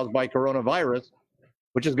caused by coronavirus,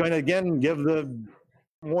 which is going to again give the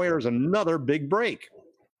Warriors another big break.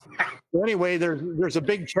 So anyway, there's a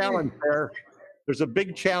big challenge there. There's a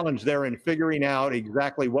big challenge there in figuring out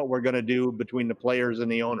exactly what we're going to do between the players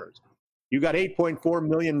and the owners. You got $8.4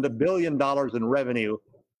 million to $1 billion in revenue,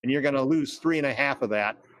 and you're going to lose 3.5 of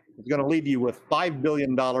that. It's going to leave you with $5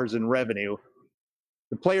 billion in revenue.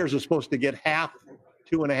 The players are supposed to get half,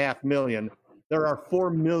 $2.5 million. There are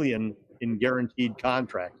 $4 million in guaranteed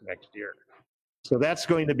contracts next year. So that's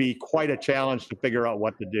going to be quite a challenge to figure out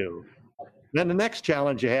what to do. Then the next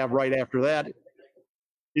challenge you have right after that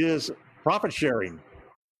is profit sharing.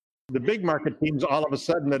 The big market teams all of a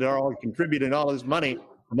sudden that are all contributing all this money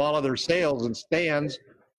from all of their sales and stands,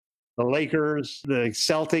 the Lakers, the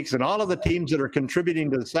Celtics, and all of the teams that are contributing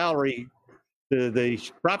to the salary, the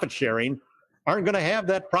profit sharing, aren't going to have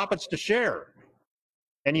that profits to share.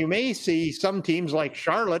 And you may see some teams like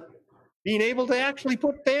Charlotte being able to actually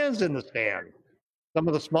put fans in the stand. Some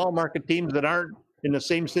of the small market teams that aren't in the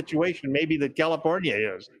same situation maybe that California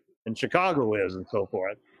is and Chicago is and so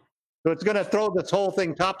forth. So it's going to throw this whole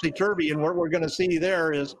thing topsy-turvy, and what we're going to see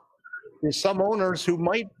there is some owners who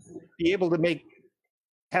might be able to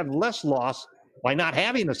have less loss by not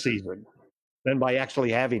having a season than by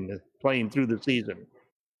actually playing through the season.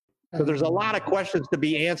 So there's a lot of questions to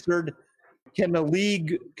be answered. Can the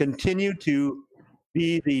league continue to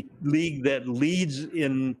be the league that leads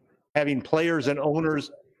in having players and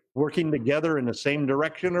owners working together in the same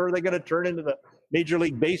direction, or are they going to turn into the Major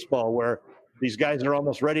League Baseball where these guys are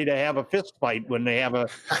almost ready to have a fist fight when they have a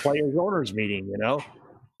players owners meeting? It's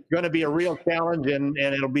going to be a real challenge, and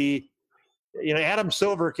it'll be, Adam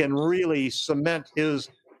Silver can really cement his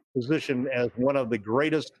position as one of the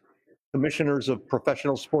greatest commissioners of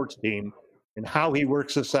professional sports team and how he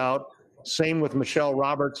works this out. Same with Michelle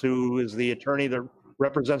Roberts, who is the attorney that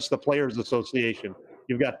represents the Players Association.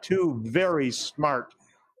 You've got two very smart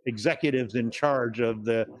executives in charge of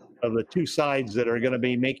the two sides that are going to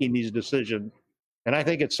be making these decisions. And I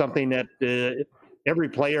think it's something that every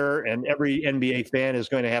player and every NBA fan is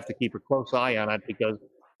going to have to keep a close eye on it, because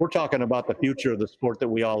we're talking about the future of the sport that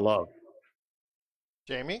we all love.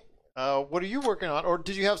 Jamie, what are you working on? Or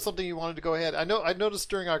did you have something you wanted to go ahead? I noticed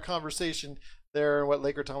during our conversation there, what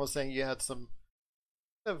Laker Tom was saying, you had some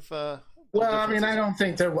well, I mean, I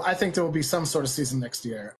think there will be some sort of season next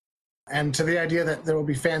year. And to the idea that there will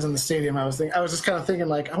be fans in the stadium, I was just kind of thinking,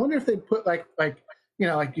 like, I wonder if they put like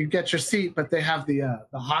you get your seat, but they have the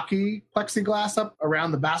hockey plexiglass up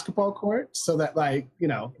around the basketball court, so that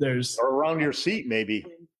there's or around your seat maybe.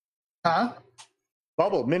 Huh?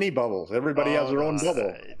 Mini bubbles. Everybody has their own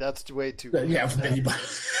bubble. That's way too. Yeah, mini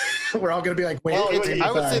bubbles. We're all going to be like, wait. Well,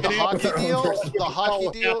 I would say the hockey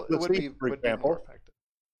deal would be, for example. More effective.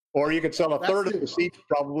 Or you could sell a third of the seats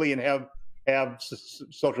probably and have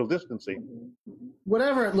social distancing.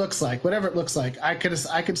 Whatever it looks like, I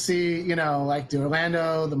could see, like the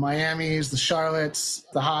Orlando, the Miamis, the Charlottes,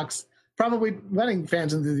 the Hawks, probably letting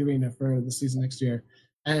fans into the arena for the season next year.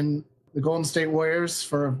 And the Golden State Warriors,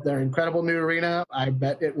 for their incredible new arena, I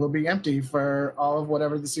bet it will be empty for all of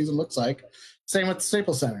whatever the season looks like. Same with the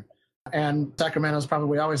Staples Center. And Sacramento's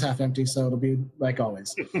probably always half empty, so it'll be like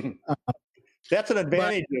always. That's an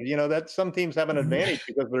advantage. That some teams have an advantage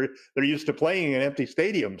because they're used to playing in empty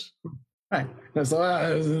stadiums. Right. So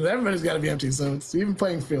everybody's got to be empty, so it's even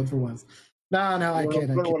playing field for once. No, I can't.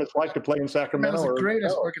 I what it's like to play in Sacramento. That's the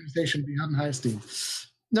greatest organization beyond high esteem.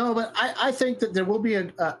 No, but I think that there will be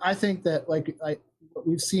I think that what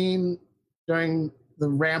we've seen during the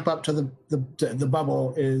ramp up to the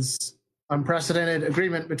bubble is unprecedented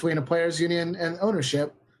agreement between a players union and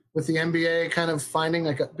ownership, with the NBA kind of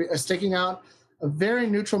finding staking out a very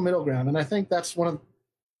neutral middle ground. And I think that's one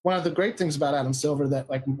of the great things about Adam Silver that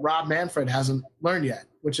Rob Manfred hasn't learned yet,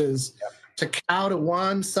 which is to cow to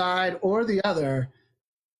one side or the other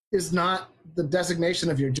is not the designation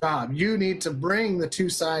of your job. You need to bring the two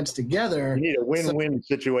sides together. You need a win-win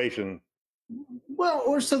situation. Well,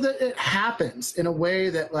 or so that it happens in a way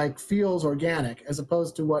that feels organic, as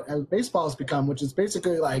opposed to what baseball has become, which is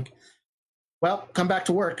basically come back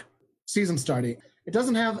to work, season starting. It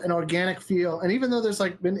doesn't have an organic feel. And even though there's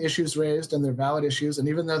been issues raised, and they're valid issues, and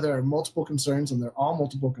even though there are multiple concerns, and they're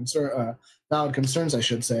all valid concerns, I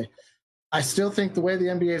should say, I still think the way the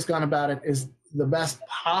NBA has gone about it is the best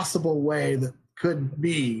possible way that could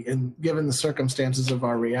be, given the circumstances of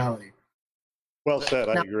our reality. Well said.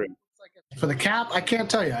 I agree. For the cap, I can't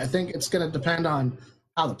tell you. I think it's going to depend on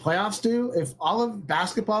how the playoffs do. If all of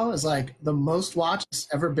basketball is the most watched it's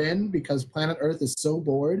ever been because planet Earth is so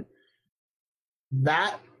bored,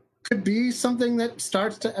 that could be something that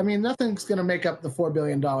starts to. Nothing's going to make up the $4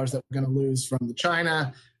 billion that we're going to lose from the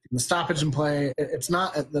China, from the stoppage and play. It's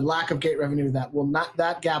not the lack of gate revenue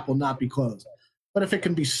that gap will not be closed. But if it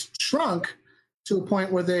can be shrunk to a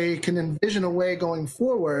point where they can envision a way going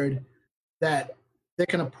forward that they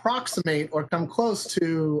can approximate or come close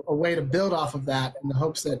to a way to build off of that, in the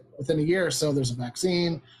hopes that within a year or so there's a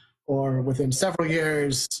vaccine, or within several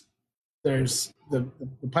years there's the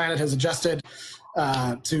planet has adjusted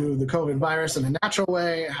to the COVID virus in a natural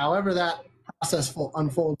way. However that process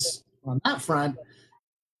unfolds on that front,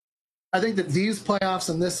 I think that these playoffs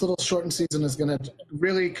and this little shortened season is going to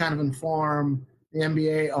really kind of inform the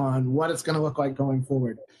NBA on what it's going to look like going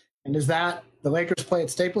forward. And is that the Lakers play at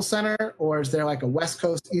Staples Center, or is there a West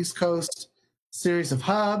Coast, East Coast series of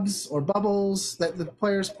hubs or bubbles that the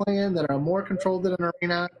players play in that are more controlled than an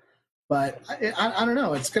arena? But I don't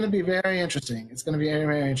know. It's going to be very interesting. It's going to be very,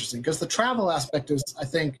 very interesting, because the travel aspect is, I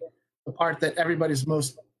think, the part that everybody's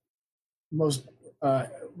most wants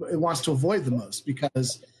to avoid the most,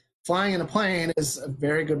 because flying in a plane is a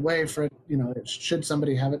very good way for it, should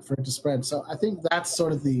somebody have it, for it to spread. So I think that's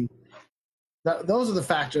sort of the those are the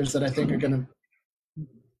factors that I think are going to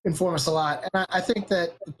inform us a lot. And I think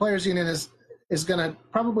that the Players Union is going to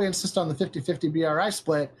probably insist on the 50-50 BRI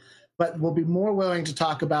split, but will be more willing to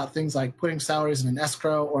talk about things like putting salaries in an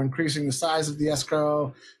escrow or increasing the size of the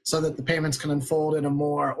escrow so that the payments can unfold in a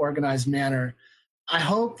more organized manner. I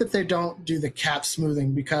hope that they don't do the cap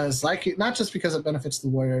smoothing because, not just because it benefits the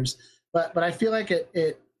Warriors, but I feel like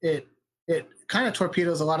it kind of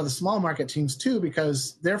torpedoes a lot of the small market teams too,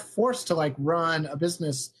 because they're forced to like run a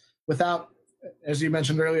business without, as you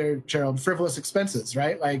mentioned earlier, Gerald, frivolous expenses,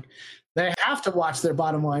 right? Like they have to watch their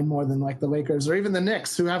bottom line more than like the Lakers or even the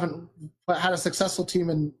Knicks, who haven't had a successful team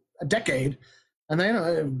in a decade, and they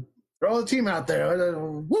throw the team out there,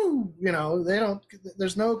 woo, they don't.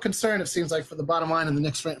 There's no concern, it seems like, for the bottom line in the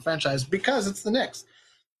Knicks franchise because it's the Knicks.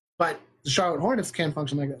 But the Charlotte Hornets can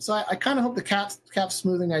function like that. So I kind of hope the cap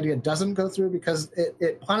smoothing idea doesn't go through because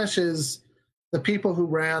it punishes the people who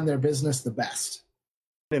ran their business the best.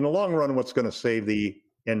 In the long run, what's going to save the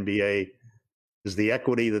NBA is the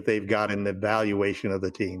equity that they've got in the valuation of the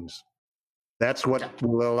teams. That's what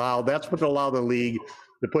will allow the league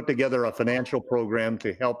to put together a financial program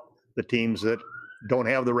to help the teams that don't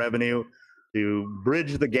have the revenue, to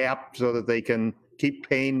bridge the gap so that they can keep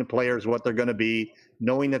paying the players what they're going to be,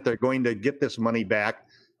 knowing that they're going to get this money back,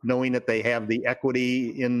 knowing that they have the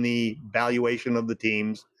equity in the valuation of the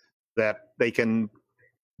teams, that they can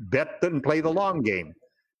bet and play the long game.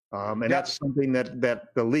 That's something that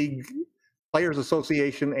the league, Players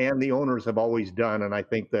Association, and the owners have always done. And I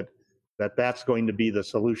think that's going to be the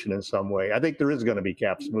solution in some way. I think there is going to be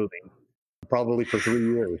cap smoothing, probably for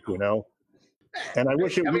 3 years, And I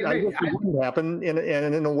wish it wouldn't happen. And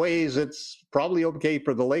in a ways, it's probably okay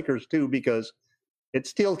for the Lakers too, because it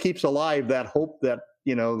still keeps alive that hope that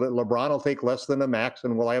that LeBron will take less than a max,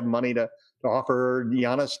 and we'll have money to offer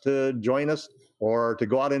Giannis to join us, or to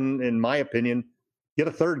go out in my opinion, get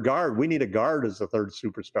a third guard. We need a guard as a third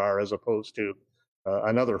superstar as opposed to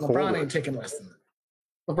another LeBron forward. ain't taking less than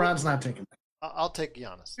that. LeBron's not taking that. I'll take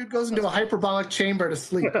Giannis. Dude goes into a hyperbolic chamber to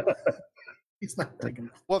sleep. He's not taking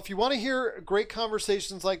that. Well, if you want to hear great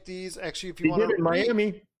conversations like these, actually, if you He want did to in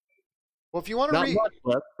Miami. Well, if you want to Not read, much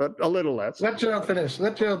less, but a little less. Let Gerald finish.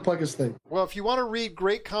 Let Gerald plug his thing. well, if you want to read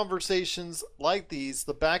great conversations like these,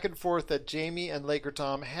 the back and forth that Jamie and Laker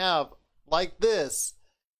Tom have like this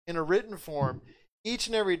in a written form each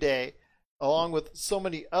and every day, along with so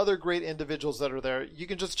many other great individuals that are there, you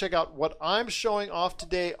can just check out what I'm showing off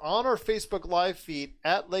today on our Facebook live feed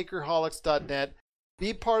at Lakerholics.net.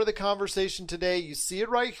 Be part of the conversation today. You see it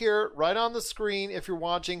right here, right on the screen if you're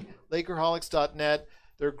watching Lakerholics.net.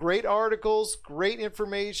 They're great articles, great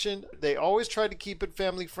information. They always try to keep it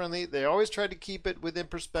family friendly. They always try to keep it within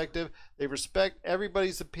perspective. They respect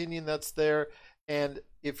everybody's opinion that's there. And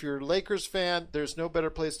if you're a Lakers fan, there's no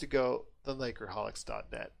better place to go than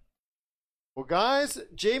Lakerholics.net. Well, guys,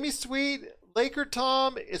 Jamie Sweet, Laker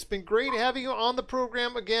Tom, it's been great having you on the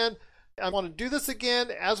program again. I want to do this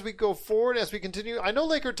again as we go forward, as we continue. I know,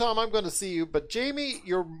 Laker Tom, I'm going to see you, but Jamie,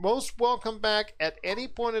 you're most welcome back at any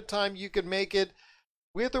point in time you can make it,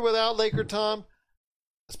 with or without Laker Tom,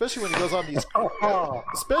 especially when he goes on these, crazy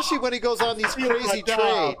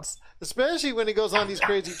trades. Especially when he goes on these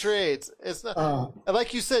crazy trades. It's not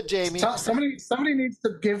like you said, Jamie. Somebody needs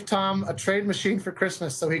to give Tom a trade machine for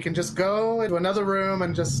Christmas so he can just go into another room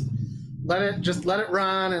and just let it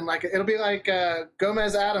run, and like it'll be like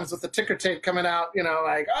Gomez Adams with the ticker tape coming out.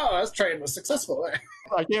 Like, oh, this trade was successful.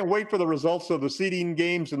 I can't wait for the results of the seeding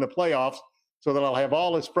games in the playoffs, so that I'll have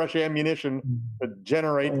all this fresh ammunition to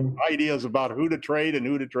generate ideas about who to trade and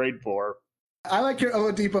who to trade for. I like your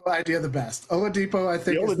Oladipo idea the best. Oladipo, I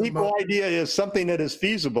think, the Oladipo idea is something that is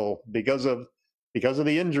feasible because of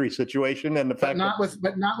the injury situation and the fact not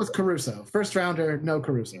with Caruso. First rounder, no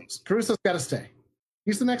Caruso. Caruso's got to stay.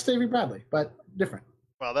 He's the next Avery Bradley, but different.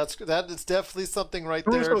 Well, that is definitely something right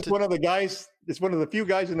Caruso's there. Caruso's one of the guys. It's one of the few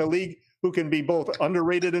guys in the league who can be both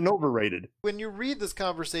underrated and overrated. When you read this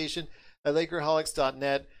conversation at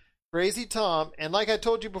Lakerholics.net, Crazy Tom, and like I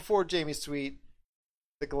told you before, Jamie Sweet,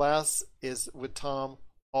 the glass is with Tom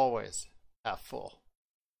always half full.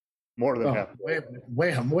 More than half.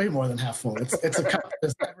 Way more than half full. It's a cup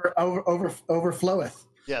that never overfloweth.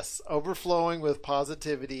 Yes, overflowing with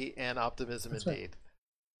positivity and optimism. That's indeed. Right.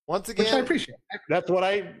 Once again, which I appreciate. That's what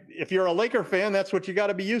if you're a Laker fan, that's what you got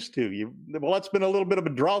to be used to. It's been a little bit of a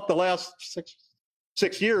drought the last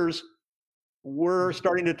six years. We're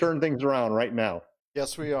starting to turn things around right now.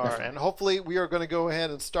 Yes, we are. And hopefully we are going to go ahead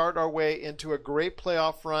and start our way into a great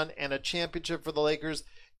playoff run and a championship for the Lakers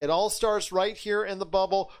It all starts right here in the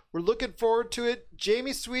bubble. We're looking forward to it.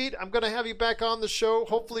 Jamie Sweet, I'm going to have you back on the show,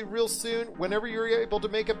 hopefully real soon, whenever you're able to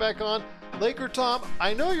make it back on. Laker Tom,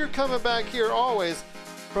 I know you're coming back here always.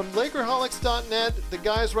 From Lakerholics.net, the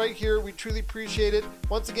guys right here, we truly appreciate it.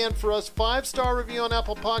 Once again, for us, 5-star review on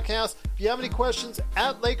Apple Podcasts. If you have any questions,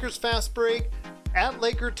 at Lakers Fast Break, at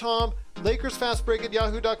Laker Tom,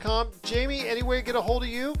 LakersFastBreak@yahoo.com. Jamie, any way to get a hold of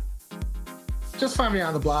you? Just find me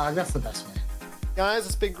on the blog. That's the best way. Guys,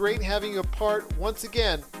 it's been great having you a part, once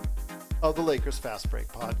again, of the Lakers Fast Break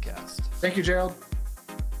podcast. Thank you, Gerald.